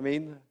 You know what I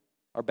mean?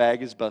 Our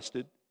bag is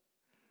busted.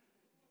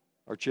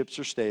 Our chips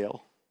are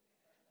stale.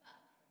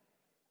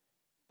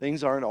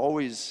 Things aren't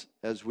always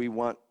as we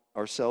want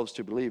ourselves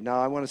to believe.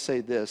 Now, I want to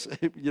say this.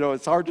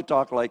 It's hard to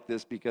talk like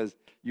this because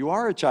you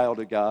are a child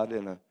of God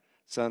and a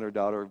son or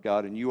daughter of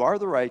God, and you are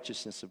the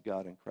righteousness of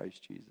God in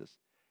Christ Jesus.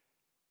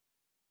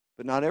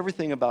 But not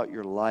everything about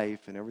your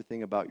life and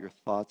everything about your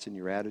thoughts and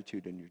your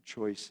attitude and your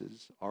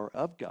choices are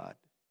of God.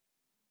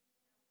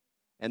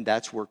 And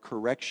that's where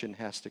correction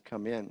has to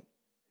come in.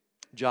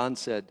 John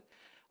said,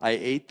 I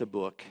ate the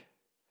book.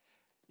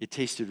 It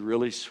tasted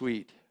really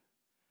sweet,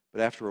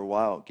 but after a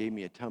while it gave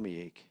me a tummy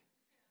ache.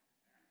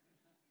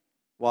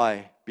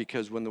 Why?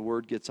 Because when the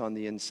word gets on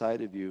the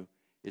inside of you,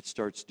 it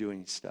starts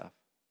doing stuff.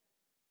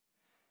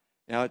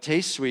 Now, it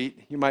tastes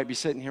sweet. You might be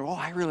sitting here,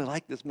 I really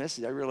like this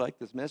message. I really like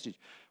this message.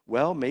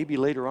 Well, maybe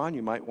later on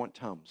you might want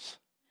Tums.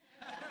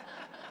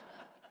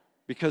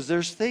 Because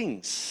there's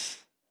things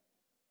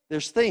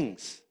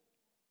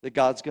that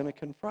God's going to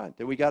confront,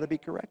 that we got to be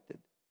corrected.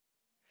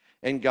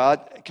 And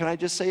God, can I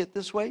just say it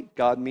this way?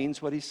 God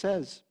means what he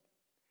says.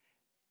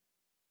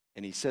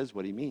 And he says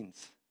what he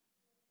means.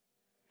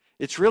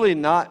 It's really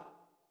not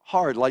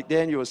hard. Like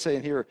Daniel was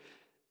saying here,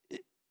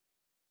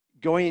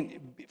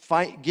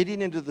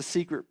 getting into the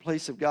secret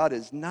place of God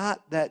is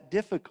not that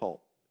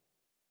difficult.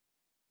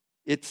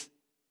 It's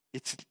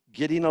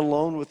getting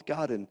alone with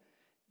God and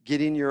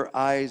getting your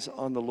eyes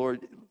on the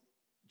Lord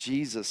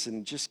Jesus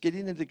and just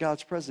getting into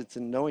God's presence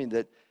and knowing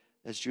that,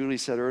 as Julie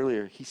said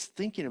earlier, he's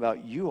thinking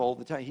about you all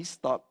the time. He's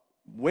thought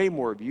way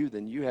more of you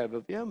than you have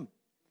of him.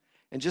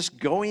 And just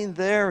going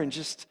there and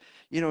just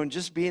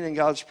being in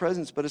God's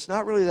presence. But it's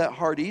not really that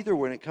hard either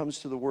when it comes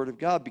to the Word of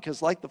God,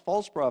 because like the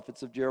false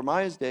prophets of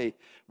Jeremiah's day,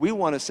 we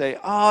want to say,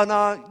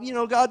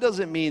 no, God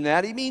doesn't mean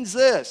that. He means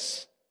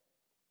this.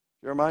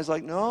 Jeremiah's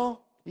like, no,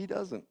 he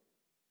doesn't.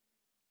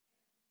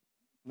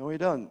 No, he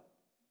doesn't.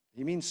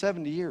 He means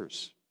 70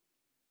 years.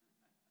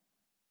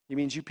 He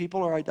means you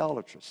people are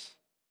idolatrous.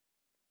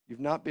 You've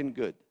not been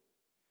good.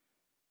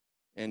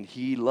 And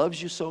he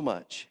loves you so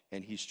much,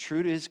 and he's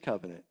true to his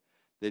covenant,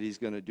 that he's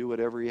going to do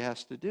whatever he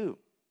has to do.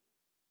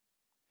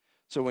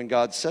 So when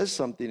God says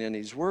something in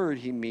his word,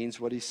 he means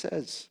what he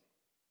says.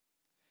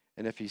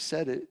 And if he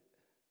said it,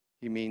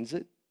 he means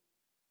it,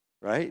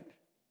 right?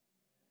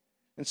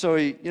 And so,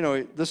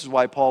 this is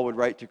why Paul would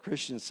write to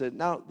Christians and said,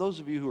 now, those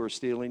of you who are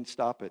stealing,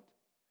 stop it.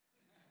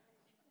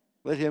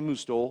 Let him who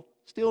stole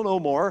steal no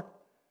more.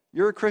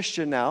 You're a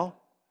Christian now.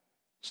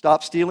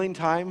 Stop stealing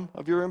time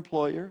of your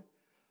employer.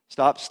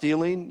 Stop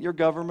stealing your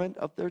government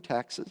of their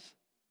taxes.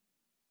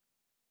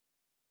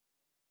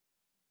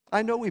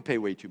 I know we pay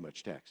way too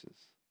much taxes.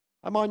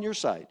 I'm on your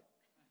side.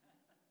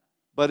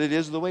 But it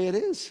is the way it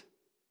is.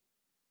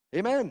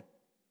 Amen.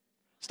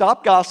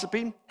 Stop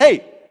gossiping.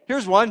 Hey,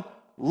 here's one.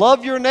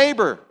 Love your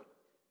neighbor.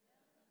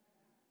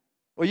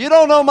 Well, you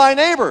don't know my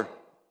neighbor.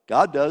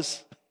 God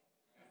does.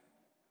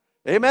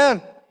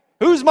 Amen.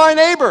 Who's my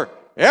neighbor?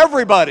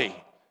 Everybody.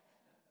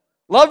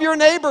 Love your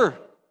neighbor.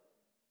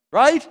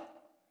 Right?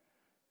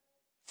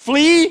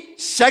 Flee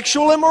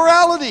sexual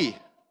immorality.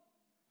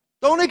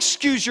 Don't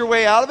excuse your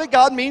way out of it.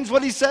 God means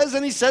what he says,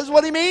 and he says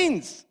what he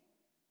means.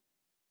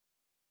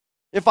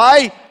 If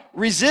I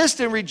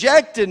resist and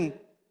reject and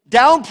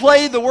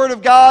downplay the Word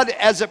of God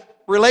as it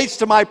relates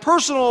to my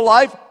personal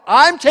life,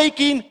 I'm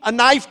taking a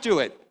knife to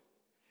it,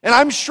 and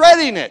I'm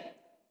shredding it.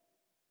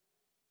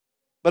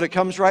 But it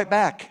comes right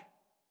back.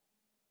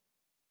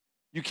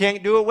 You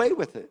can't do away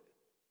with it.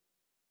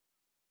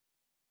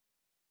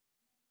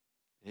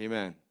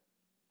 Amen.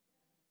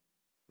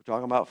 We're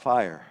talking about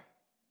fire.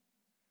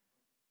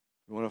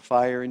 You want a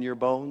fire in your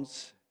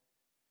bones?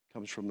 It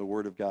comes from the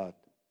Word of God.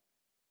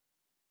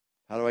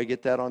 How do I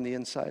get that on the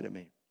inside of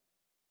me?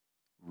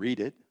 Read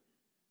it,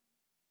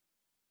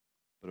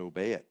 but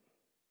obey it.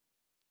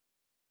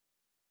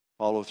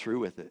 Follow through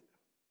with it.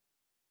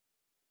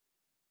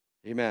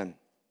 Amen.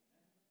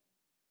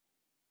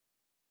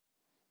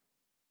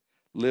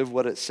 Live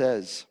what it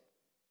says.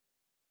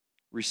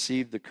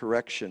 Receive the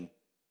correction.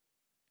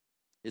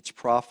 It's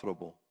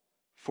profitable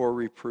for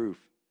reproof,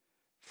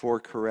 for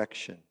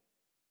correction.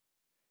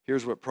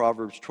 Here's what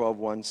Proverbs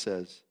 12:1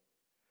 says.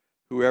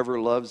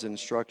 Whoever loves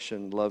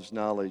instruction loves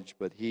knowledge,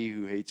 but he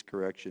who hates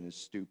correction is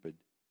stupid.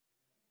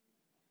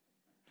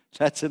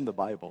 That's in the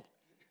Bible.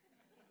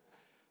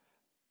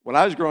 When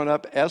I was growing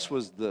up,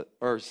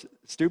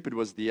 stupid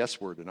was the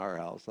S word in our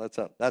house.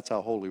 That's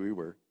how holy we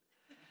were.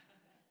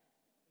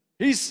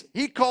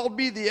 He called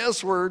me the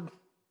S word.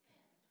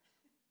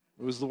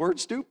 It was the word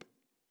stupid.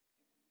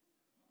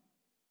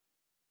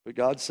 But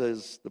God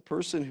says the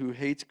person who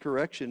hates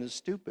correction is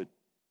stupid.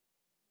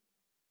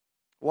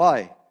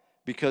 Why?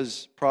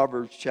 Because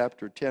Proverbs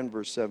chapter 10,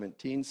 verse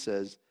 17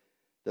 says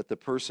that the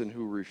person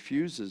who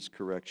refuses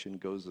correction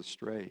goes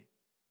astray.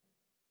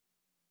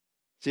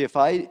 See, if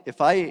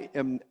I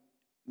am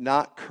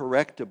not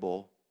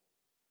correctable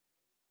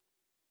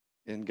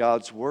in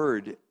God's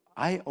word,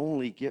 I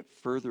only get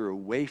further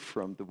away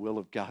from the will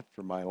of God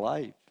for my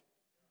life.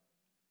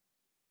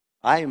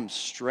 I am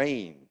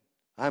straying.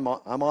 I'm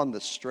on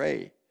the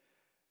stray.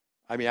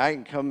 I mean, I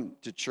can come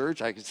to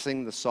church, I can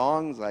sing the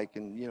songs, I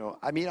can,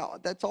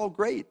 that's all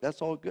great,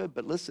 that's all good.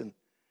 But listen,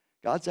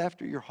 God's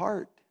after your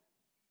heart.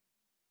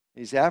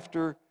 He's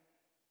after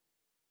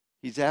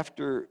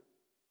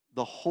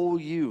the whole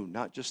you,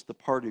 not just the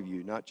part of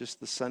you, not just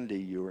the Sunday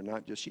you, or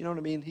not just, you know what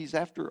I mean? He's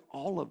after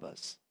all of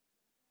us.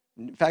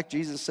 In fact,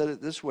 Jesus said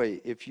it this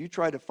way: if you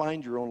try to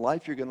find your own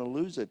life, you're going to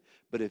lose it.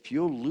 But if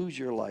you'll lose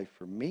your life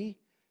for me,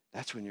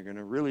 that's when you're going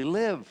to really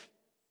live.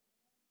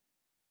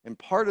 And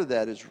part of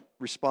that is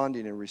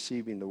responding and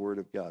receiving the word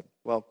of God.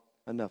 Well,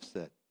 enough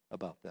said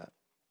about that.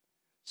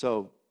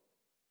 So,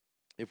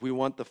 if we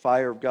want the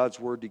fire of God's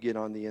word to get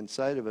on the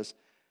inside of us,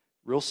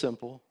 real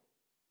simple.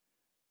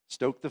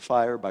 Stoke the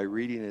fire by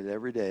reading it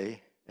every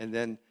day, and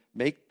then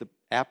make the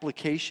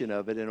application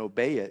of it and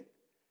obey it.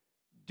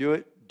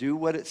 Do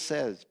what it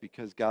says,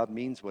 because God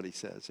means what he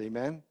says.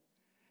 Amen?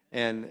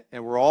 And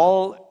we're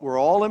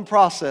all in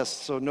process,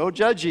 so no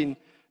judging.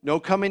 No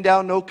coming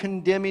down, no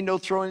condemning, no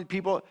throwing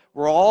people.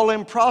 We're all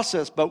in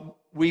process, but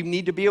we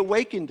need to be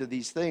awakened to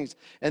these things.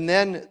 And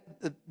then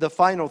the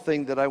final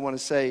thing that I want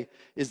to say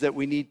is that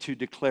we need to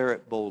declare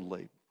it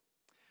boldly.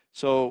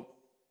 So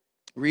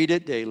read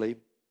it daily,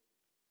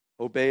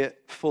 obey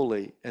it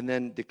fully, and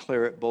then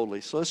declare it boldly.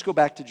 So let's go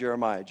back to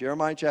Jeremiah.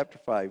 Jeremiah chapter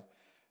 5,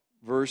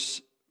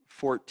 verse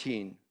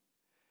 14.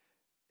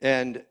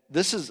 And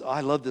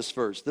I love this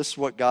verse. This is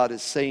what God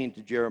is saying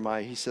to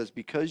Jeremiah. He says,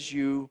 because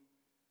you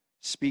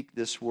speak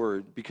this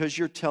word, because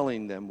you're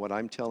telling them what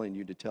I'm telling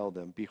you to tell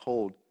them,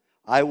 behold,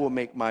 I will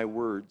make my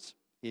words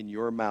in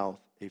your mouth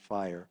a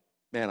fire.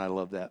 Man, I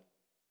love that.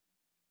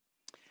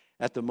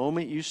 At the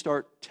moment you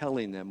start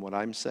telling them what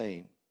I'm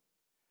saying,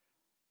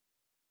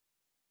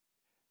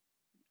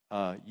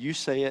 you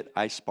say it,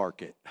 I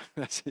spark it.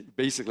 That's it.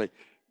 Basically,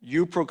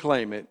 you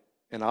proclaim it,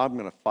 and I'm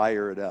going to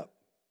fire it up.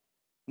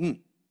 How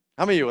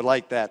many of you would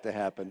like that to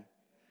happen?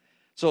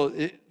 So,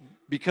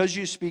 because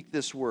you speak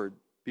this word,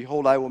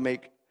 behold, I will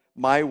make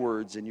my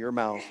words in your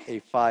mouth a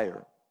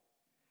fire,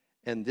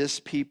 and this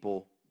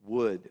people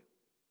wood,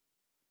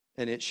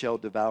 and it shall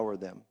devour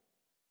them.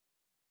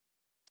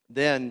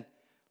 Then,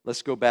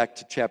 let's go back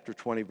to chapter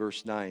 20,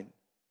 verse 9.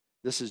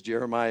 This is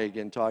Jeremiah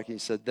again talking. He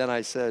said, then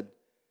I said,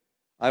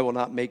 I will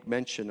not make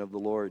mention of the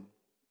Lord,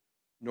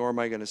 nor am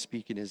I going to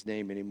speak in his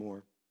name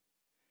anymore.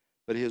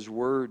 But his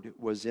word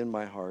was in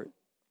my heart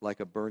like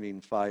a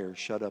burning fire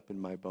shut up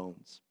in my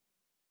bones.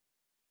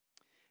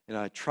 And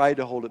I tried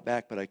to hold it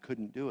back, but I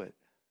couldn't do it.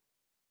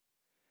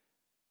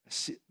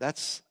 See,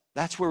 that's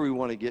where we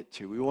want to get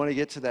to. We want to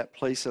get to that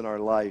place in our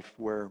life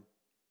where,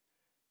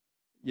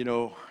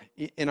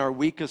 in our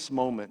weakest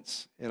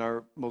moments, in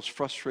our most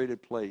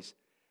frustrated place,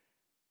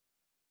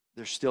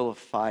 there's still a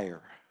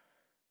fire.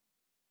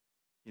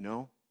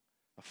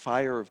 A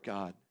fire of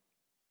God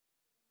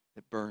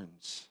that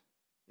burns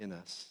in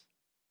us.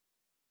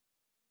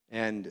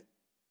 And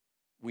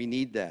we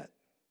need that.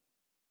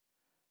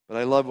 But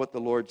I love what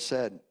the Lord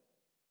said.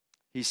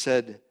 He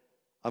said,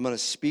 I'm going to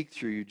speak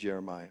through you,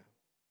 Jeremiah.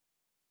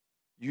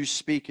 You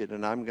speak it,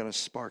 and I'm going to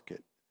spark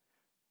it.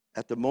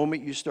 At the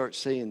moment you start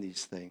saying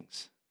these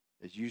things,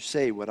 as you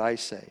say what I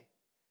say,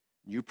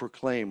 you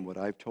proclaim what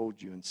I've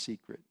told you in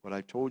secret, what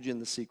I've told you in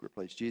the secret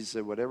place. Jesus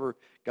said, whatever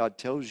God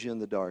tells you in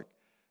the dark,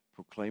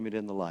 proclaim it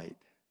in the light.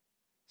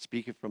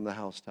 Speak it from the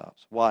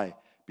housetops. Why?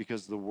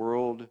 Because the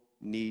world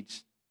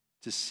needs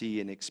to see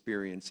and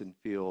experience and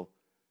feel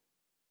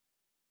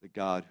the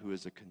God who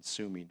is a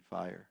consuming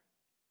fire,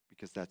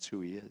 because that's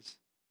who he is.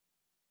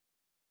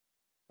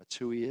 That's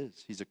who he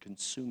is. He's a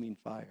consuming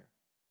fire.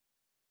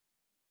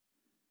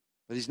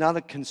 But he's not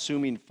a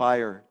consuming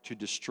fire to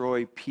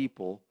destroy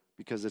people,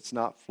 because it's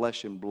not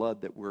flesh and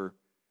blood that we're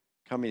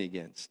coming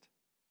against.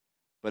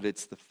 But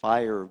it's the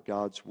fire of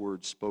God's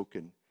word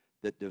spoken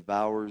that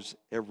devours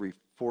every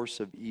force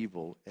of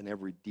evil and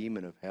every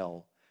demon of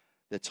hell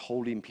that's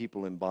holding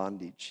people in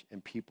bondage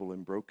and people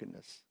in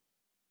brokenness.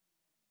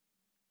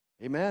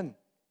 Amen.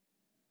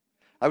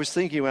 I was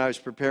thinking when I was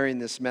preparing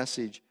this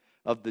message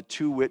of the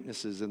two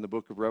witnesses in the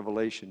book of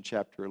Revelation,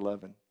 chapter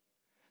 11.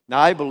 Now,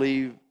 I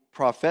believe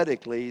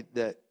prophetically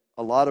that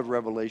a lot of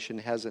revelation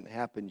hasn't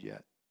happened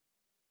yet.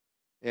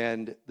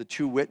 And the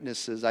two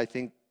witnesses, I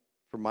think,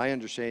 from my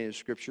understanding of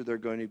Scripture, they're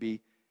going to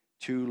be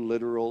two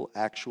literal,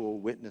 actual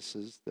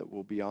witnesses that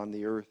will be on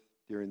the earth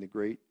during the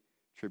Great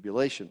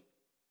Tribulation.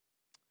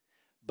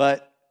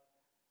 But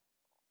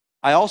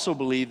I also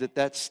believe that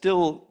that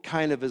still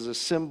kind of is a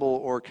symbol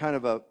or kind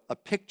of a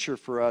picture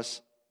for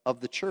us of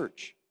the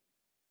church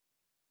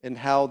and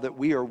how that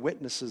we are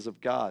witnesses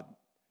of God.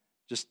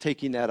 Just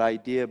taking that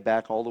idea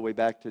back all the way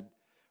back to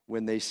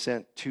when they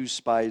sent two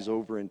spies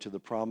over into the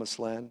promised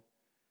land.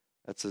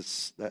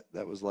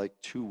 That was like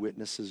two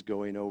witnesses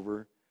going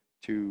over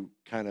to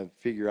kind of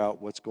figure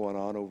out what's going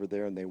on over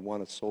there, and they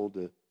won a soul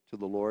to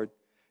the Lord.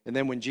 And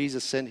then when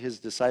Jesus sent his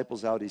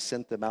disciples out, he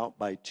sent them out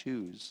by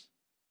twos,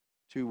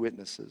 two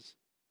witnesses.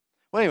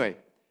 Well, anyway,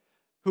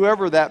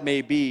 whoever that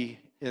may be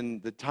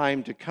in the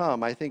time to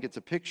come, I think it's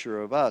a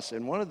picture of us.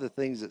 And one of the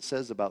things it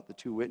says about the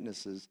two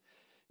witnesses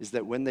is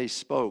that when they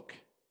spoke,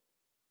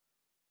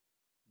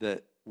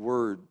 that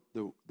word,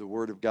 the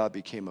word of God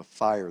became a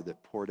fire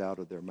that poured out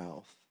of their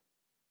mouth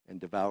and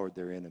devoured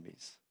their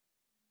enemies.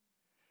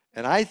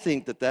 And I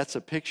think that that's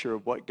a picture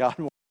of what God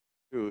wants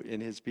to do in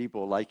his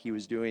people, like he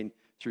was doing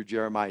through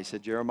Jeremiah. He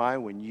said, Jeremiah,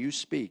 when you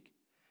speak,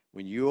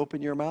 when you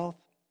open your mouth,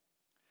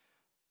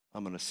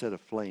 I'm going to set a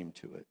flame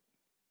to it.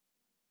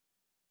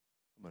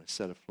 I'm going to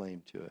set a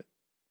flame to it.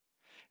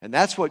 And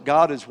that's what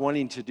God is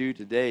wanting to do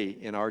today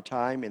in our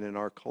time and in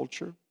our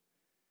culture.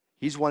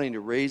 He's wanting to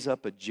raise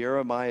up a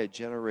Jeremiah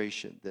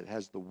generation that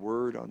has the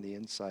word on the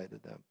inside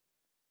of them.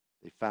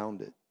 They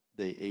found it.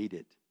 They ate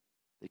it.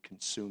 They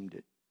consumed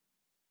it.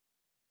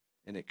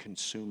 And it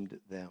consumed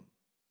them.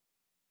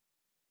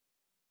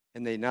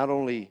 And they not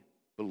only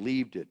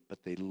believed it, but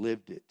they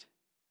lived it.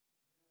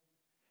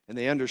 And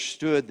they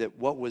understood that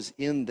what was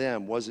in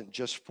them wasn't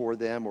just for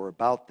them or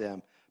about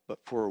them, but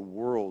for a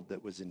world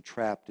that was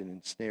entrapped and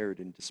ensnared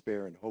in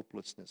despair and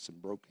hopelessness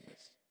and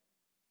brokenness.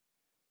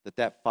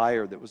 That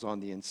fire that was on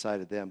the inside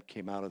of them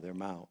came out of their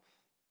mouth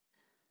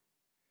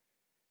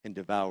and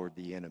devoured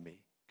the enemy,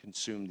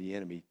 consumed the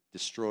enemy,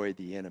 destroyed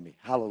the enemy.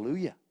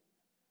 Hallelujah.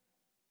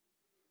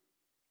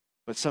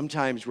 But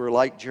sometimes we're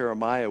like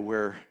Jeremiah,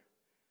 where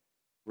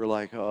we're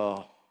like,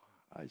 oh,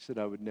 I said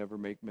I would never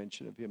make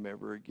mention of him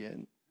ever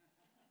again.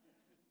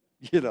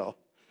 You know.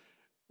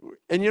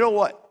 And you know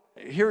what?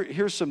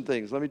 Here's some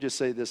things. Let me just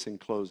say this in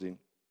closing.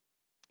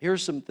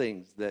 Here's some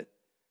things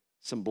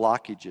some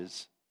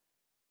blockages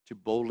to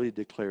boldly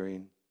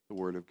declaring the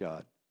word of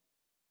God.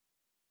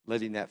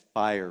 Letting that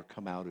fire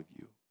come out of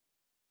you.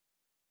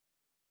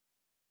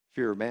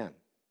 Fear of man.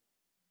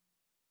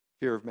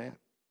 Fear of man.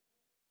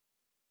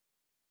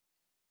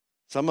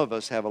 Some of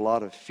us have a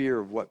lot of fear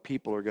of what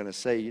people are going to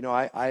say. You know,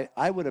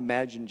 I would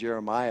imagine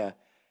Jeremiah,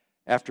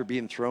 after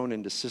being thrown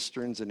into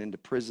cisterns and into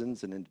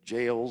prisons and into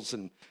jails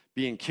and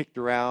being kicked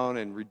around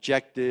and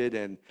rejected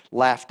and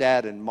laughed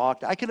at and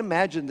mocked, I can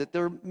imagine that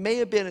there may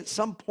have been at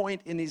some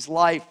point in his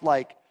life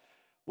like,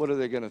 what are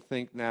they going to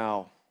think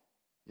now?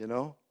 You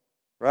know?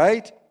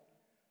 Right?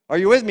 Are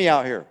you with me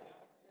out here?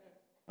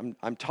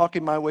 I'm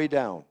talking my way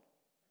down.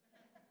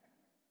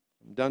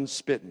 I'm done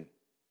spitting.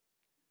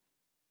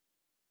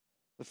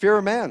 The fear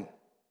of man.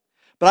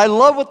 But I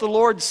love what the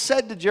Lord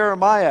said to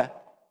Jeremiah.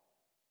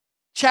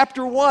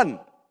 Chapter 1.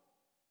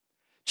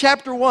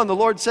 Chapter 1, the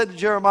Lord said to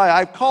Jeremiah,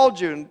 I've called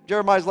you. And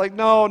Jeremiah's like,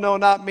 no,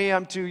 not me.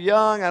 I'm too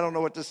young. I don't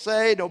know what to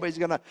say. Nobody's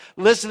going to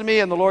listen to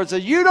me. And the Lord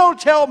said, you don't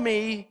tell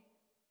me.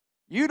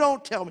 You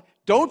don't tell me.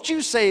 Don't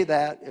you say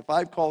that. If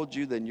I've called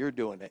you, then you're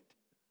doing it.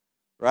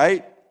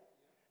 Right?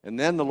 And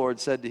then the Lord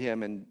said to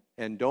him,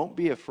 and don't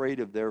be afraid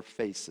of their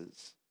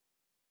faces.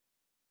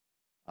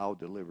 I'll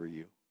deliver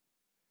you.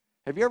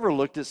 Have you ever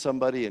looked at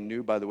somebody and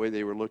knew by the way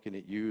they were looking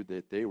at you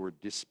that they were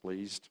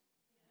displeased?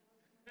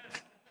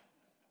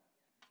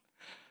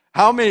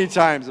 How many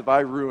times have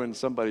I ruined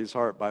somebody's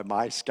heart by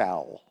my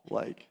scowl?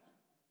 Like,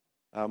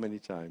 how many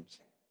times?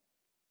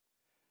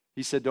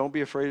 He said, don't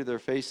be afraid of their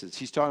faces.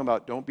 He's talking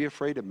about don't be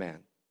afraid of man.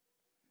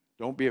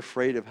 Don't be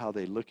afraid of how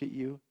they look at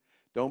you.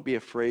 Don't be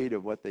afraid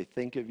of what they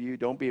think of you.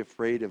 Don't be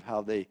afraid of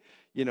how they,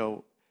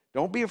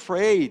 don't be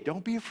afraid.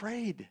 Don't be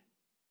afraid.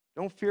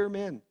 Don't fear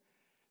men.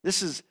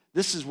 This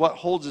is what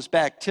holds us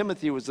back.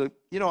 Timothy was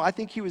I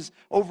think he was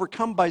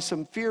overcome by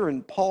some fear,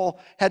 and Paul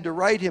had to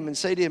write him and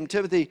say to him,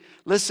 Timothy,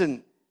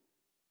 listen,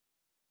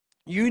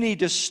 you need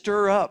to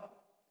stir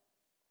up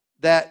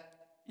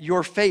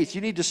your faith.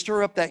 You need to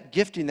stir up that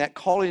gifting, that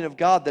calling of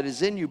God that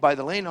is in you by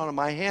the laying on of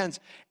my hands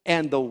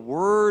and the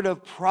word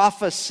of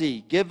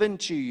prophecy given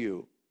to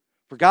you.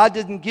 For God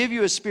didn't give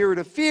you a spirit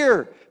of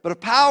fear, but of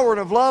power and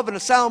of love and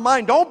a sound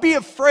mind. Don't be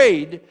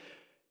afraid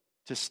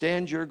to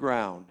stand your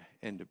ground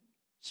and to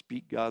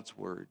speak God's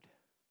word.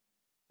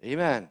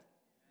 Amen.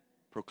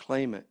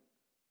 Proclaim it.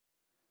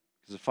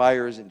 Because the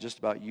fire isn't just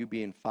about you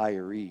being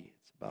fiery.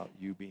 It's about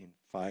you being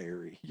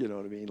fiery. You know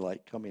what I mean?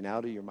 Like coming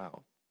out of your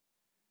mouth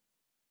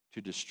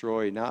to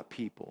destroy not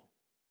people,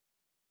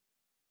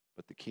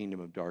 but the kingdom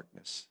of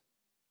darkness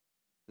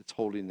that's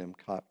holding them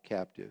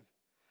captive.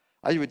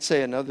 I would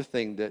say another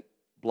thing that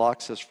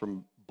blocks us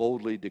from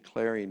boldly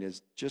declaring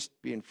is just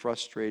being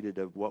frustrated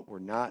of what we're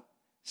not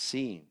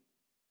seeing.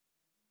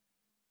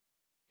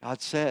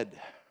 God said,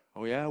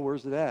 oh yeah,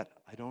 where's it at?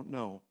 I don't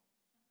know.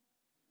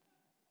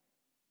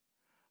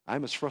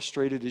 I'm as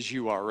frustrated as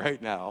you are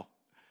right now.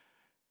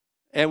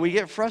 And we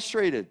get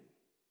frustrated.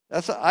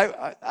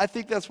 I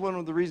think that's one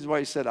of the reasons why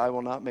he said, I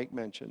will not make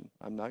mention.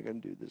 I'm not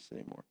going to do this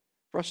anymore.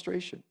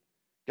 Frustration.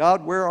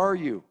 God, where are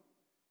you?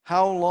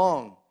 How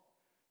long?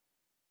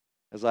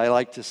 As I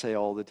like to say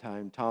all the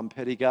time, Tom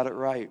Petty got it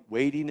right.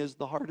 Waiting is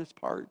the hardest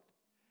part.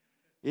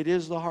 It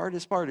is the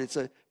hardest part.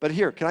 But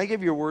here, can I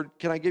give you a word?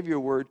 Can I give you a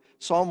word?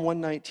 Psalm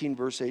 119,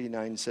 verse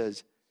 89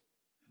 says,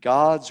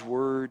 God's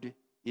word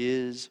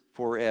is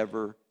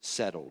forever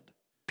settled.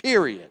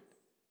 Period.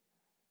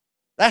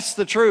 That's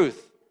the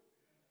truth.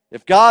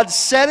 If God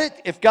said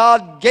it, if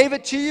God gave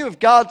it to you, if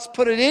God's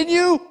put it in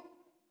you,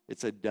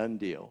 it's a done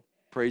deal.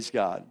 Praise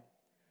God.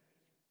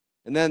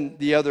 And then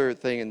the other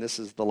thing, and this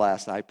is the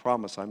last, I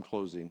promise I'm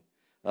closing,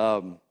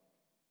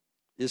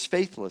 is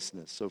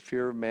faithlessness. So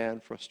fear of man,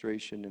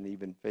 frustration, and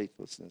even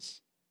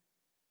faithlessness.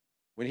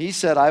 When he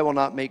said, I will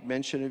not make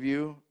mention of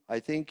you, I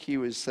think he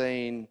was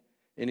saying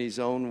in his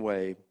own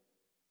way,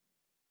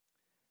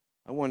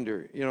 I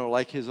wonder,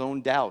 like his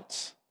own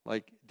doubts.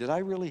 Like, did I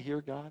really hear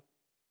God?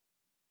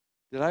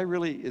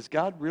 Is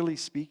God really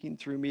speaking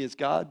through me? Is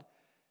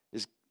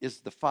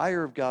the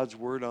fire of God's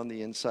word on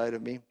the inside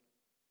of me?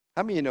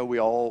 How many of you know we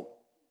all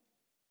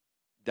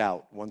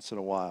doubt once in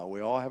a while?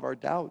 We all have our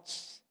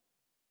doubts.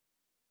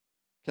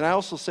 Can I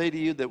also say to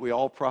you that we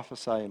all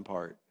prophesy in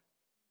part?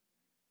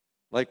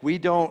 Like we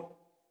don't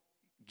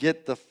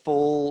get the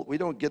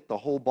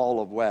whole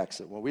ball of wax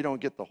at once. We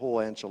don't get the whole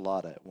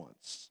enchilada at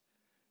once.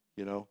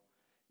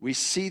 We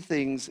see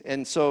things,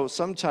 and so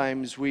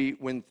sometimes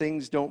when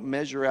things don't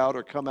measure out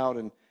or come out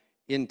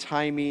in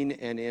timing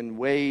and in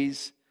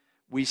ways,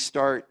 we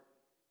start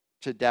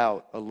to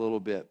doubt a little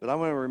bit. But I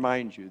want to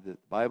remind you that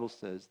the Bible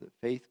says that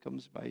faith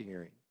comes by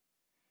hearing,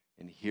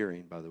 and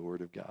hearing by the word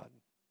of God.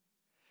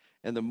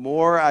 And the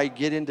more I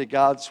get into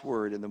God's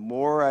word, and the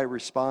more I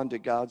respond to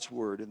God's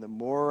word, and the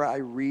more I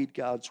read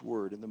God's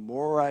word, and the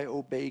more I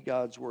obey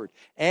God's word,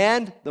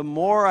 and the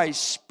more I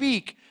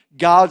speak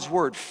God's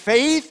word,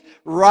 faith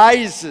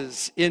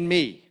rises in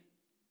me.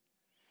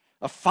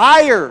 A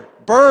fire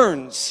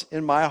burns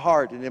in my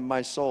heart and in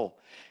my soul.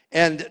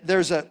 And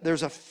there's a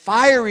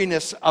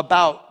fieriness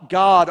about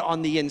God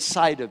on the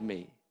inside of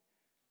me.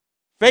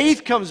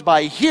 Faith comes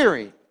by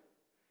hearing,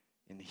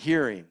 and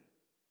hearing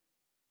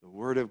the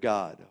word of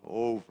God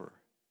over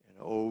and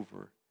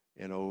over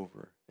and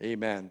over.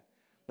 Amen.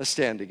 Let's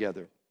stand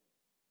together.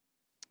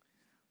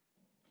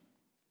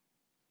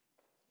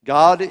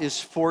 God is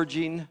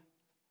forging,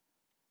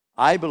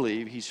 I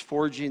believe he's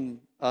forging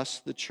us,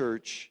 the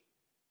church,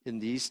 in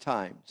these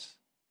times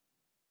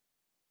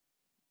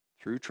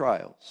through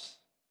trials,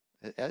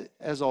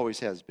 as always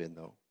has been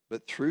though,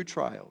 but through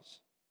trials,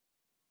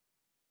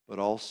 but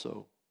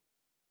also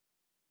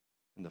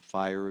in the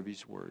fire of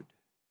his word.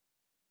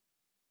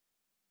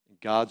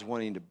 God's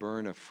wanting to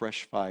burn a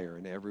fresh fire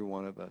in every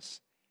one of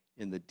us,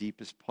 in the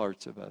deepest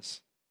parts of us.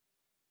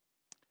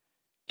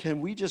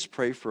 Can we just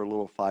pray for a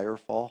little fire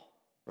fall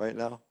right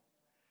now?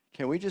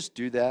 Can we just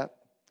do that?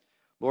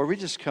 Lord, we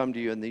just come to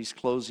you in these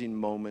closing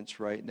moments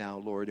right now,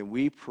 Lord, and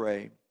we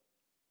pray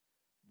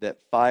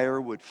that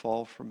fire would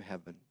fall from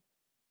heaven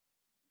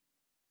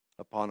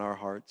upon our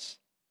hearts.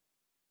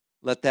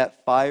 Let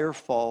that fire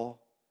fall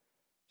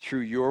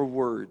through your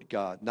word,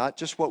 God, not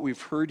just what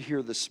we've heard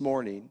here this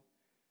morning,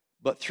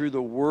 but through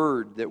the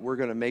word that we're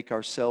going to make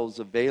ourselves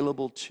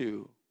available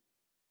to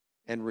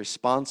and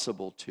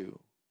responsible to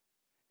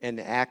and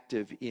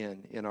active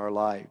in our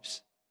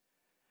lives.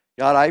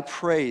 God, I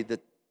pray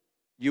that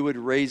you would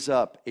raise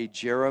up a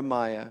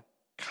Jeremiah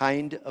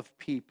kind of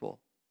people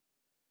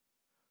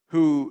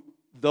who,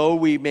 though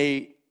we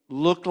may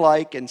look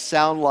like and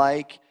sound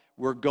like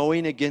we're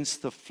going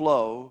against the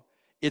flow,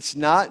 it's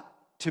not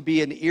to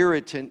be an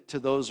irritant to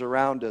those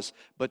around us,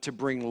 but to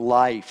bring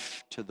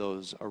life to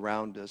those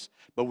around us.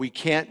 But we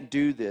can't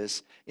do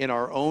this in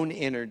our own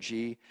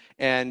energy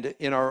and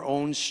in our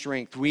own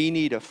strength. We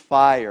need a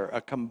fire,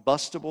 a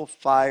combustible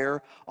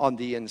fire on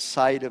the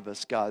inside of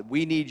us, God.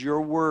 We need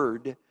your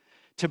word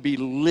to be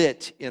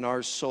lit in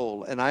our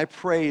soul. And I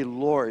pray,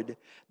 Lord,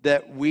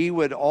 that we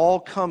would all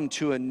come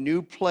to a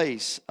new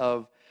place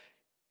of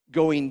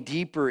going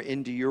deeper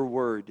into your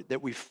word,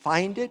 that we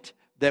find it,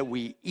 that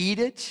we eat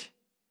it,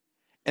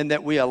 and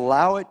that we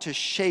allow it to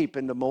shape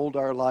and to mold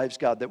our lives,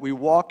 God. That we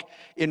walk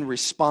in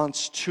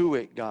response to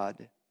it,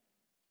 God.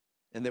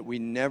 And that we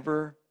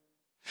never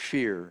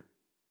fear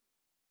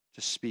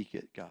to speak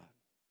it, God.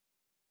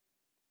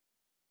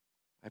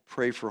 I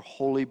pray for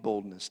holy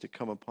boldness to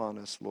come upon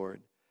us,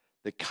 Lord.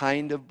 The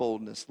kind of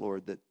boldness,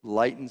 Lord, that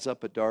lightens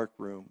up a dark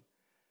room,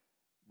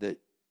 that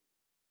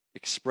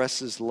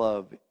expresses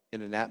love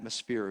in an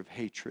atmosphere of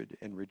hatred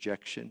and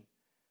rejection.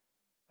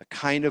 A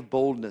kind of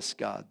boldness,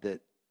 God,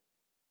 that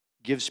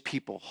gives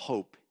people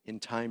hope in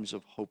times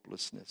of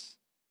hopelessness.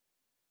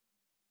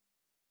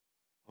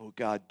 Oh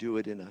God, do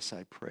it in us,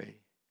 I pray.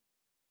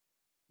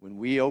 When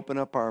we open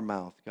up our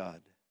mouth,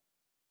 God,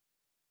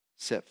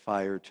 set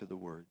fire to the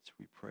words,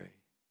 we pray.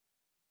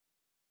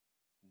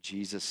 In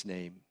Jesus'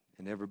 name.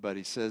 And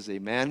everybody says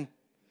amen.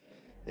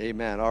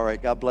 Amen. All right,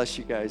 God bless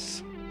you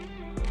guys.